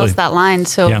 straddles absolutely. that line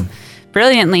so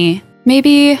brilliantly.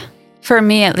 Maybe, for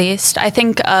me at least, I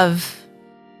think of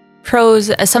prose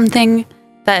as something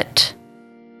that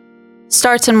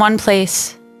starts in one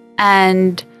place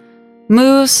and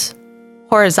moves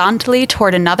horizontally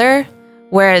toward another,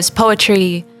 whereas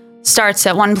poetry starts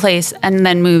at one place and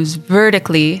then moves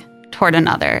vertically toward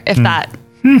another, if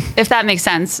that makes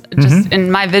sense. Just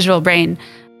in my visual brain,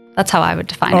 that's how I would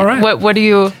define it. Right. What do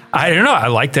you... I don't know. I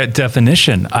like that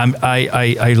definition.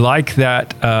 I like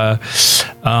that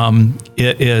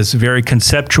it is very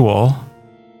conceptual,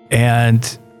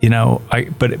 and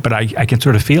but I can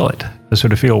sort of feel it. I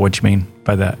sort of feel what you mean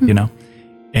by that,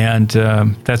 and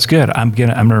that's good. I'm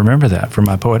gonna remember that for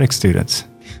my poetic students.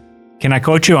 Can I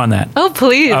quote you on that? Oh,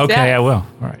 please. Okay, yeah. I will. All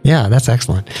right. Yeah, that's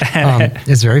excellent.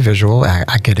 It's very visual.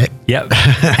 I get it. Yep.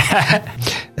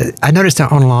 I noticed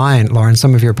that online, Lauren,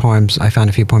 some of your poems, I found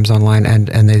a few poems online, and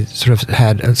they sort of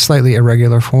had a slightly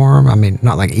irregular form. I mean,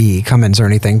 not like E. Cummins or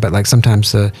anything, but like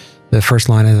sometimes the first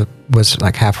line was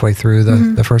like halfway through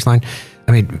the first line.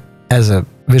 I mean, as a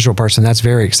visual person, that's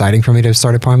very exciting for me to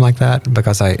start a poem like that,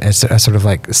 because I sort of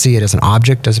like see it as an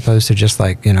object as opposed to just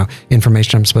like,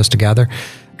 information I'm supposed to gather.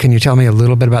 Can you tell me a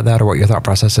little bit about that, or what your thought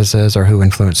process is, or who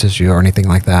influences you, or anything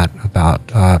like that about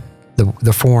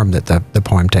the form that the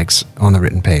poem takes on the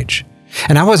written page?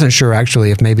 And I wasn't sure actually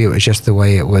if maybe it was just the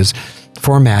way it was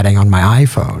formatting on my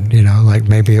iPhone, like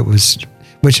maybe it was,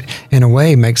 which in a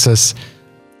way makes us,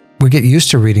 we get used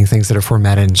to reading things that are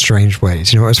formatted in strange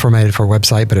ways. It was formatted for a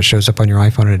website, but it shows up on your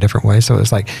iPhone in a different way. So it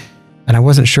was like, and I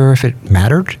wasn't sure if it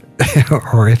mattered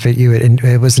or if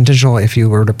it was intentional if you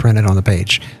were to print it on the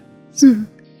page.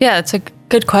 Yeah, it's a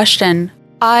good question.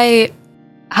 I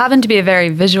happen to be a very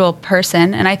visual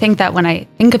person, and I think that when I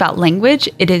think about language,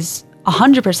 it is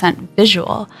 100%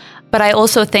 visual. But I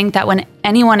also think that when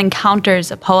anyone encounters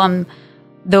a poem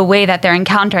the way that they're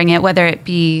encountering it, whether it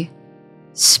be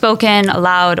spoken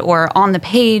aloud or on the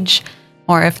page,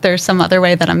 or if there's some other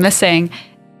way that I'm missing,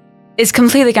 is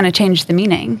completely going to change the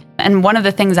meaning. And one of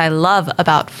the things I love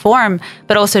about form,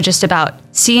 but also just about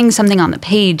seeing something on the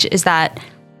page, is that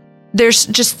there's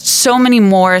just so many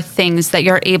more things that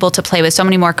you're able to play with, so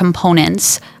many more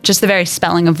components. Just the very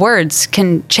spelling of words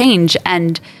can change.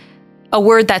 And a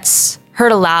word that's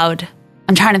heard aloud,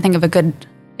 I'm trying to think of a good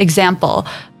example,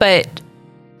 but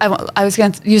I was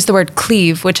going to use the word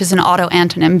cleave, which is an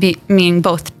auto-antonym, meaning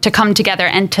both to come together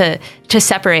and to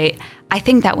separate. I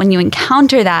think that when you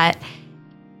encounter that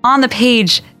on the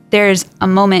page, there's a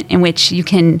moment in which you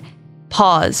can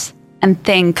pause and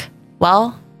think,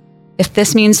 well, if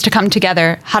this means to come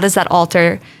together, how does that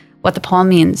alter what the poem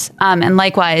means? And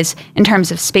likewise, in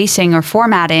terms of spacing or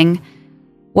formatting,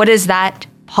 what does that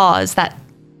pause, that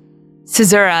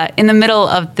caesura in the middle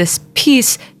of this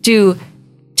piece do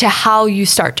to how you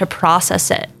start to process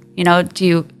it? You know, do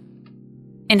you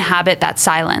inhabit that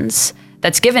silence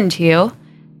that's given to you?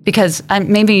 Because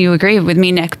maybe you agree with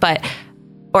me, Nick,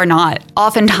 or not.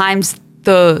 Oftentimes,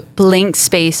 the blank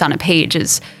space on a page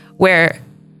is where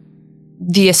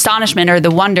the astonishment or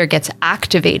the wonder gets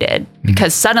activated,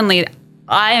 because suddenly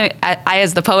I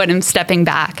as the poet am stepping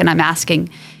back and I'm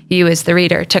asking you as the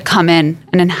reader to come in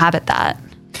and inhabit that.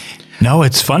 No,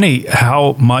 it's funny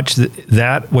how much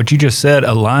that what you just said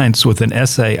aligns with an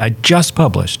essay I just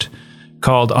published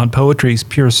called On Poetry's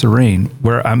Pure Serene,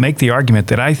 where I make the argument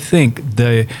that I think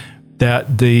the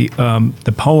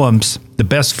poem's the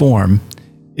best form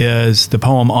is the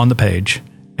poem on the page,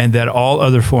 and that all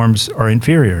other forms are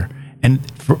inferior. And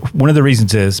one of the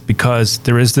reasons is because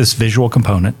there is this visual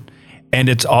component, and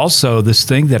it's also this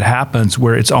thing that happens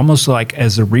where it's almost like,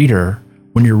 as a reader,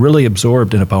 when you're really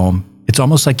absorbed in a poem, it's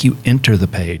almost like you enter the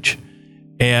page,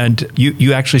 and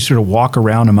you actually sort of walk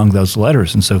around among those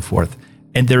letters and so forth.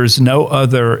 And there is no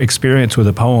other experience with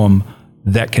a poem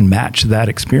that can match that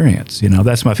experience. You know,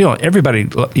 that's my feeling. Everybody,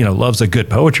 you know, loves a good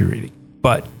poetry reading,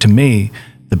 but to me,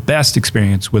 the best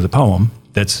experience with a poem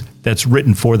that's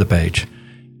written for the page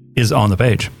is on the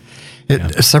page.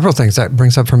 Several things that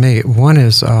brings up for me. One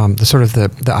is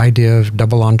the idea of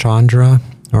double entendre,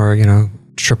 or, you know,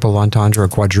 triple entendre or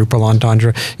quadruple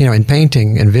entendre. You know, in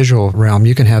painting and visual realm,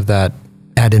 you can have that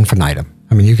ad infinitum.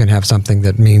 I mean, you can have something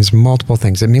that means multiple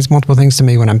things. It means multiple things to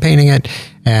me when I'm painting it,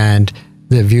 and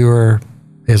the viewer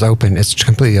is open. It's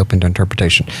completely open to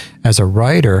interpretation. As a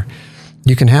writer,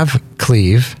 you can have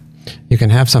cleave. You can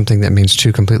have something that means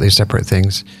two completely separate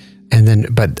things. And then,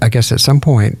 but I guess at some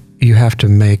point, you have to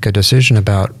make a decision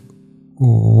about,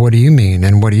 what do you mean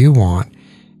and what do you want?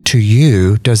 To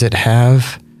you, does it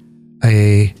have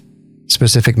a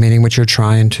specific meaning which you're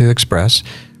trying to express?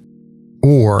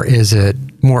 Or is it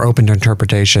more open to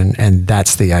interpretation, and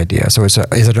that's the idea? So is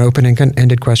it an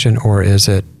open-ended question, or is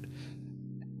it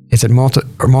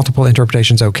multiple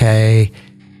interpretations okay?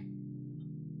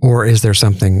 Or is there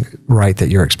something right that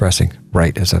you're expressing?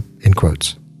 Right as in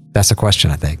quotes. That's a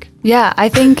question, I think. Yeah, I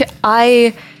think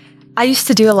I used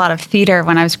to do a lot of theater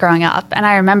when I was growing up, and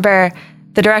I remember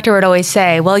the director would always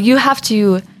say, well, you have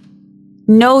to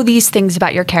know these things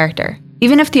about your character.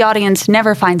 Even if the audience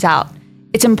never finds out,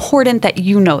 it's important that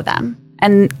you know them.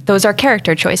 And those are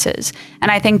character choices. And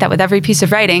I think that with every piece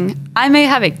of writing, I may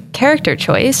have a character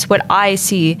choice, what I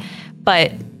see,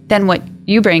 but then what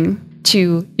you bring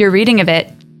to your reading of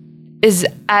it is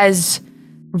as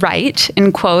right,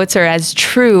 in quotes, or as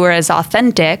true or as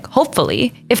authentic,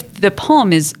 hopefully. If the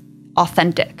poem is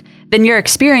authentic, then your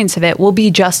experience of it will be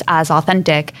just as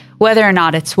authentic, whether or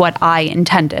not it's what I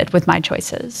intended with my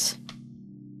choices.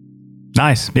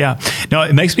 Nice. Yeah. No,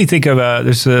 it makes me think of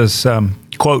there's this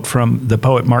quote from the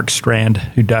poet Mark Strand,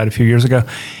 who died a few years ago.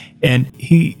 And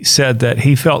he said that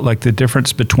he felt like the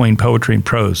difference between poetry and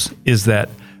prose is that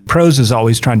prose is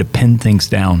always trying to pin things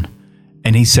down.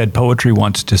 And he said poetry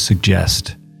wants to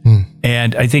suggest.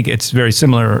 And I think it's very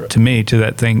similar to me to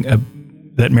that thing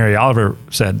that Mary Oliver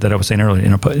said that I was saying earlier. You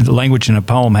know, the language in a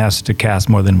poem has to cast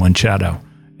more than one shadow.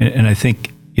 And I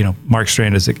think, you know, Mark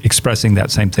Strand is expressing that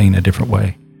same thing in a different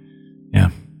way. Yeah.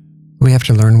 We have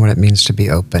to learn what it means to be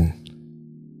open,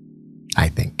 I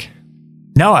think.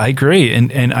 No, I agree.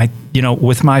 And I, you know,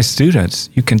 with my students,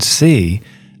 you can see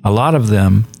a lot of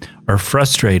them are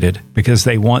frustrated because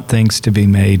they want things to be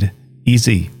made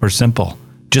easy or simple.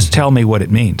 Just tell me what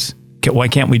it means. Why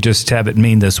can't we just have it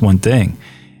mean this one thing?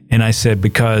 And I said,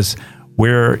 because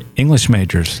we're English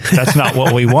majors. That's not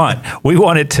what we want. We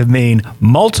want it to mean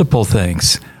multiple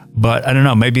things. But I don't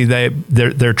know, maybe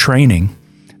their training,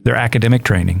 their academic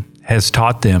training has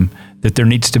taught them that there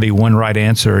needs to be one right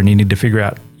answer, and you need to figure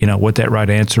out, you know, what that right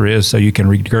answer is so you can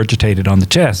regurgitate it on the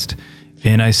chest.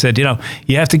 And I said, you know,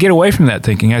 you have to get away from that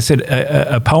thinking. I said,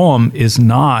 a poem is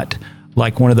not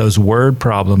like one of those word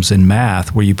problems in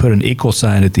math where you put an equal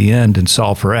sign at the end and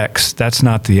solve for X. That's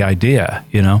not the idea,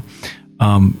 you know.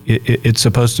 It's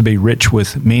supposed to be rich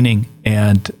with meaning.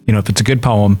 And, if it's a good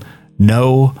poem,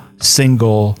 no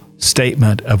single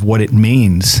statement of what it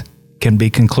means can be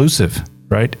conclusive,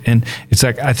 right? And it's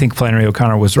like, I think Flannery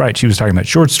O'Connor was right. She was talking about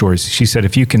short stories. She said,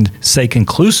 if you can say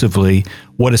conclusively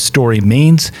what a story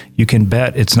means, you can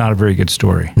bet it's not a very good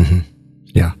story. Mm-hmm.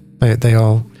 Yeah. They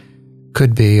all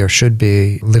could be or should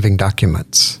be living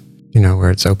documents,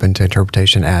 where it's open to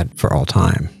interpretation for all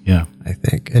time. Yeah. I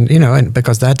think. And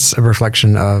because that's a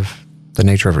reflection of the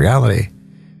nature of reality.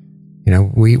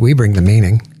 We bring the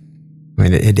meaning. I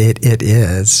mean, it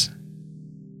is,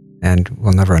 and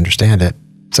we'll never understand it.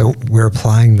 So we're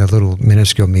applying the little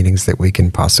minuscule meanings that we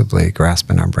can possibly grasp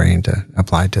in our brain to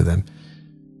apply to them.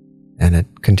 And it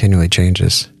continually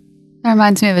changes. That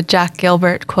reminds me of a Jack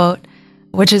Gilbert quote,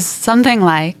 which is something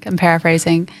like, I'm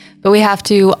paraphrasing, but we have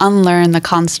to unlearn the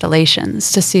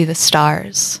constellations to see the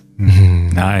stars.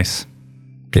 Mm-hmm. Nice.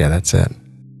 Yeah, that's it.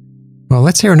 Well,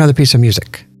 let's hear another piece of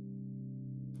music.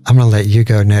 I'm going to let you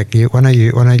go, Nick. Why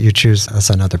don't you choose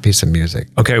us another piece of music?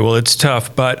 Okay, well, it's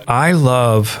tough, but I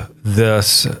love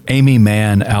this Amy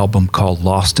Mann album called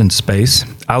Lost in Space.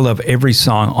 I love every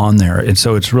song on there, and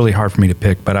so it's really hard for me to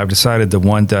pick, but I've decided the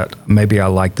one that maybe I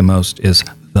like the most is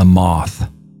The Moth.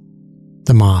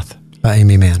 The Moth by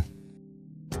Amy Mann.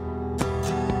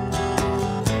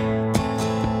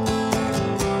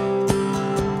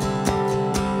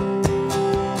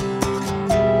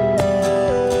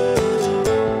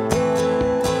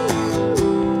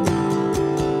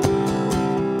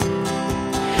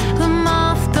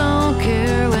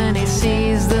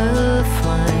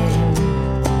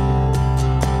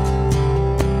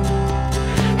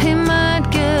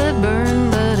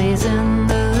 Burned, but he's in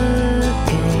the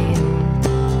game.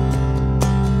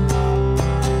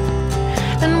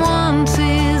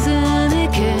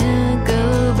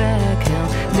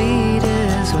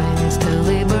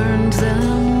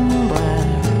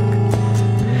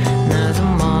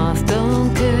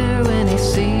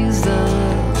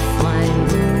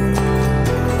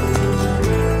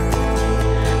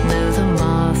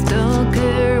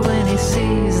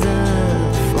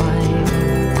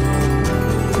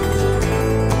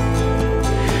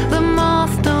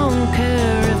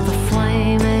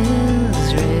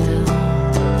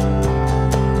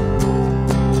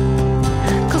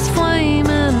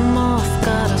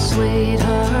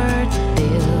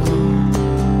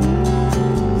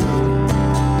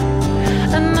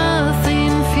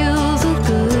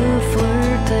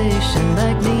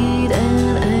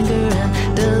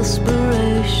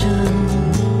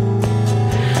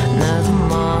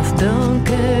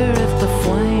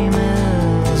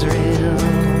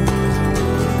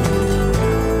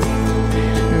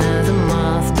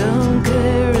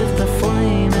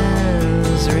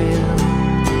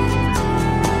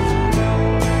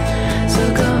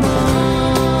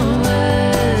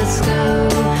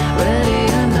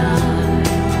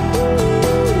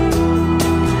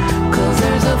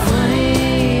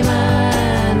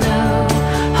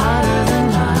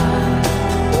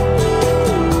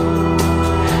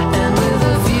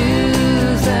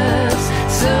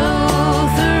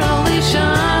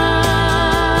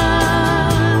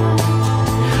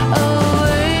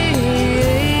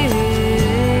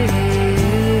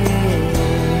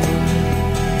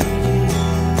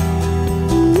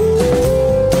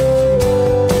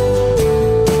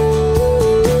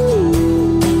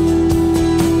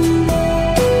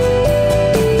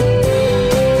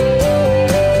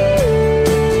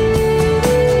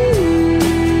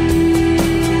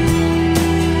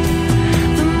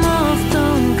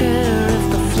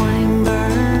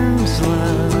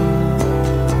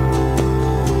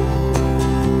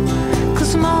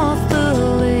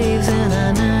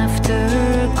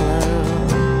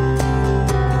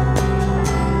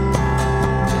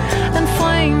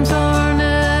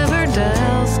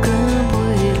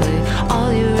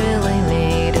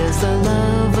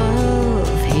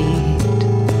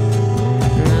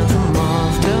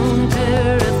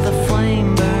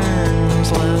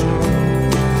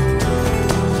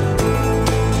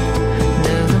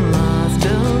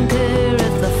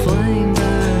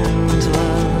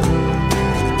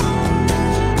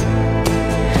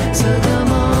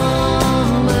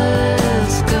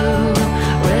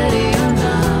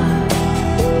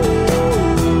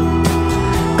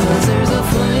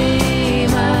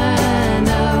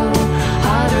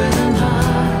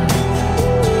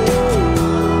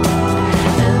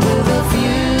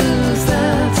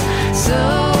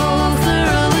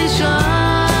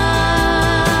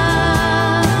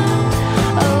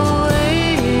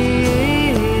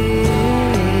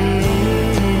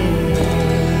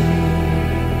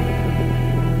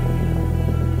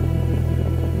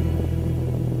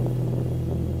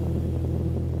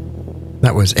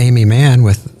 That was Amy Mann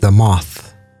with The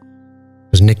Moth.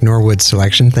 It was Nick Norwood's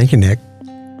selection. Thank you, Nick.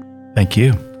 Thank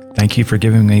you. Thank you for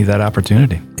giving me that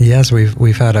opportunity. Yes,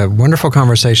 we've had a wonderful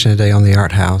conversation today on the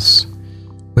Art House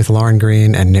with Lauren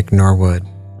Green and Nick Norwood.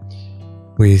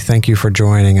 We thank you for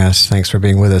joining us. Thanks for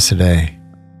being with us today.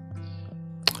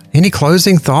 Any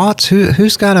closing thoughts?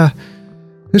 Who's got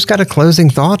a closing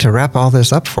thought to wrap all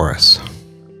this up for us?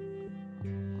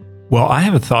 Well, I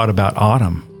have a thought about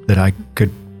autumn that I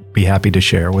could be happy to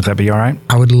share. Would that be all right?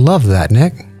 I would love that,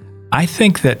 Nick. I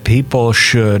think that people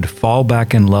should fall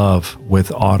back in love with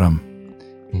autumn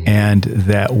and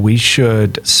that we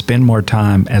should spend more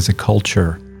time as a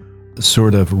culture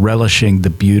sort of relishing the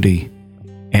beauty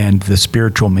and the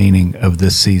spiritual meaning of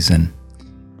this season.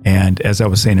 And as I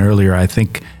was saying earlier, I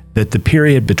think that the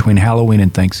period between Halloween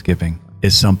and Thanksgiving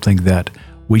is something that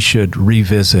we should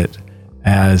revisit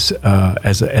as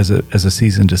a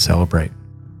season to celebrate.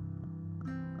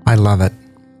 I love it.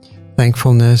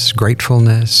 Thankfulness,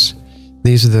 gratefulness.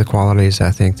 These are the qualities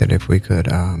I think that if we could,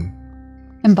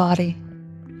 Embody.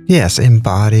 yes,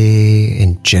 embody,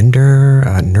 engender,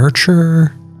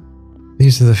 nurture.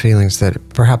 These are the feelings that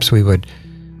perhaps we would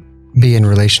be in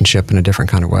relationship in a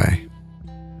different kind of way.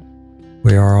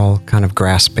 We are all kind of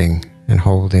grasping and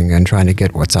holding and trying to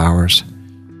get what's ours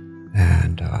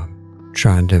and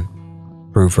trying to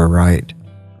prove we're right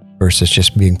versus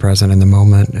just being present in the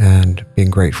moment and being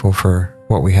grateful for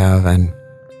what we have and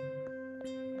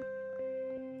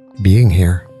being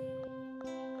here.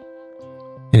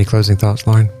 Any closing thoughts,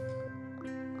 Lauren?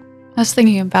 I was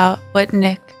thinking about what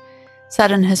Nick said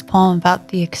in his poem about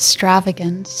the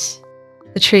extravagance,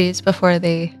 the trees before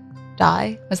they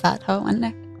die. Was that how it went,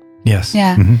 Nick? Yes.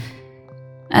 Yeah. Mhm.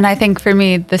 And I think for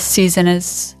me, this season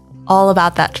is all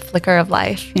about that flicker of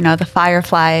life. You know, the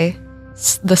firefly,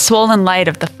 the swollen light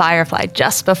of the firefly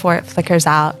just before it flickers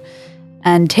out,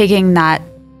 and taking that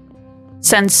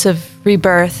sense of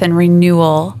rebirth and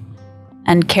renewal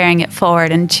and carrying it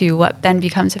forward into what then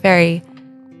becomes a very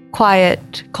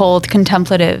quiet, cold,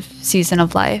 contemplative season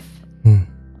of life.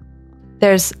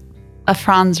 There's a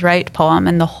Franz Wright poem,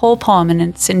 and the whole poem in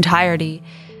its entirety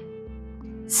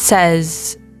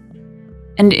says,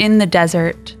 "And in the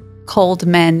desert, cold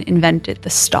men invented the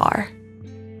star."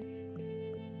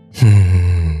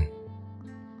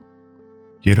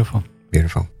 Beautiful.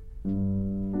 Beautiful.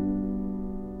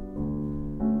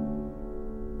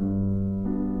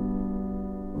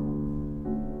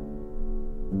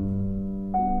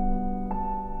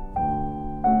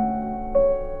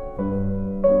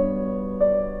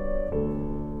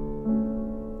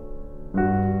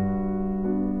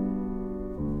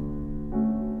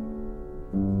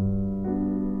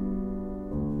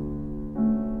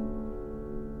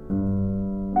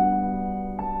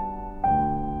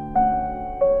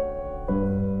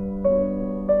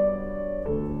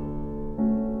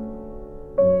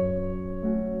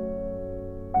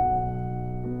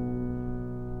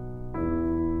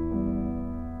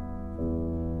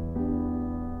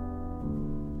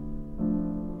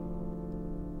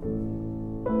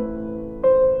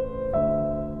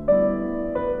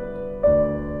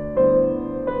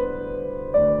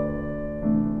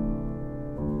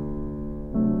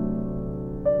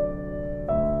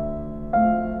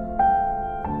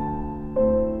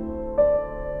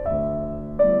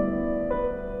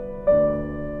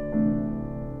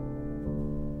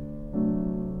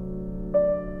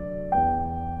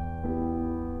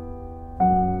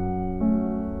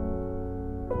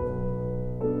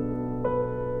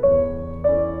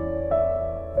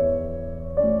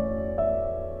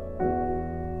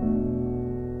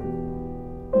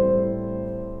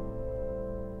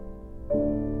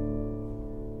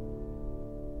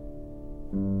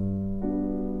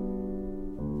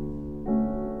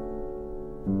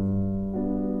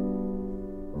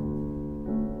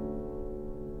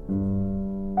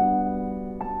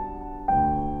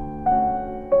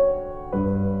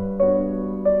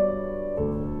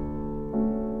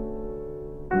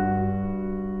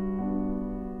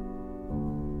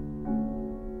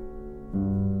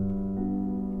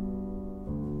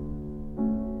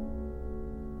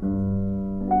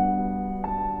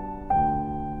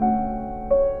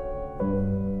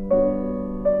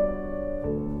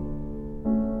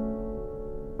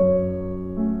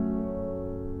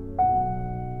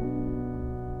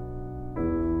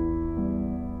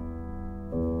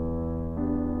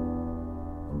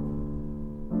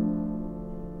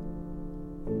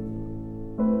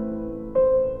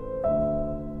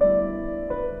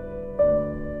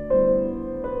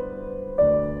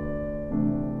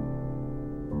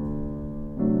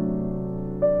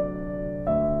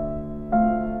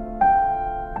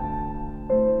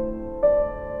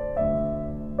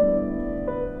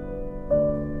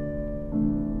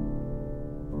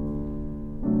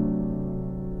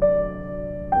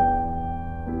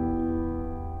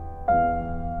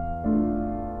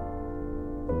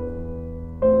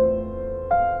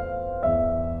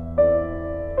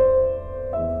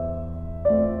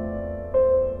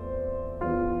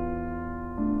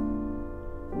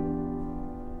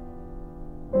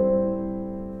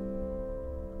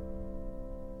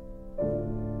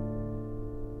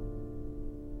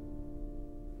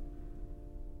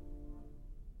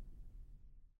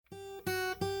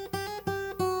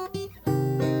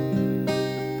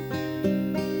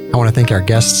 want to thank our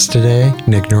guests today,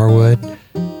 Nick Norwood,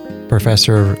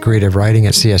 Professor of Creative Writing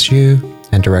at CSU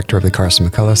and Director of the Carson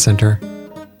McCullough Center,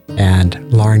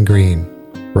 and Lauren Green,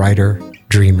 writer,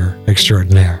 dreamer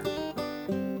extraordinaire.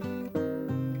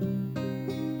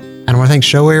 And I want to thank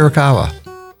Sho Irakawa,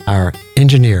 our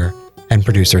engineer and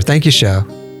producer. Thank you, Sho.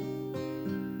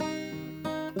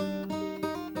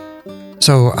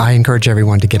 So I encourage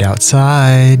everyone to get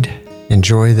outside,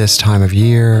 enjoy this time of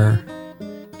year.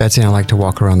 Betsy and I like to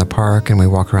walk around the park, and we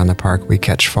walk around the park, we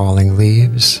catch falling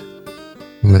leaves.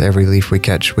 And with every leaf we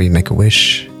catch, we make a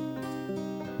wish,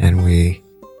 and we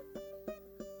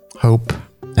hope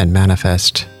and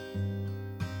manifest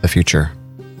the future.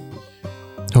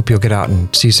 Hope you'll get out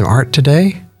and see some art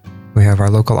today. We have our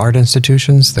local art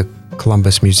institutions, the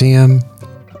Columbus Museum,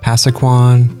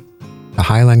 Passaquan, the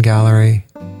Highland Gallery,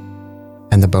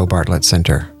 and the Bo Bartlett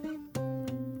Center.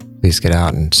 Please get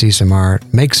out and see some art,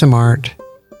 make some art,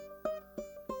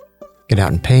 get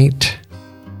out and paint,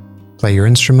 play your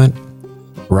instrument,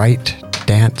 write,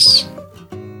 dance,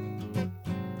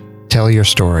 tell your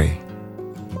story.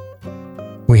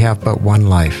 We have but one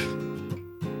life,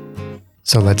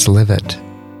 so let's live it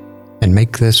and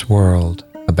make this world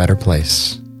a better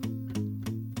place.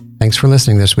 Thanks for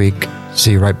listening this week.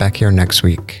 See you right back here next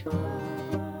week.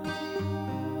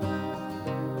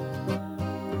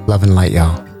 Love and light,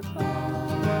 y'all.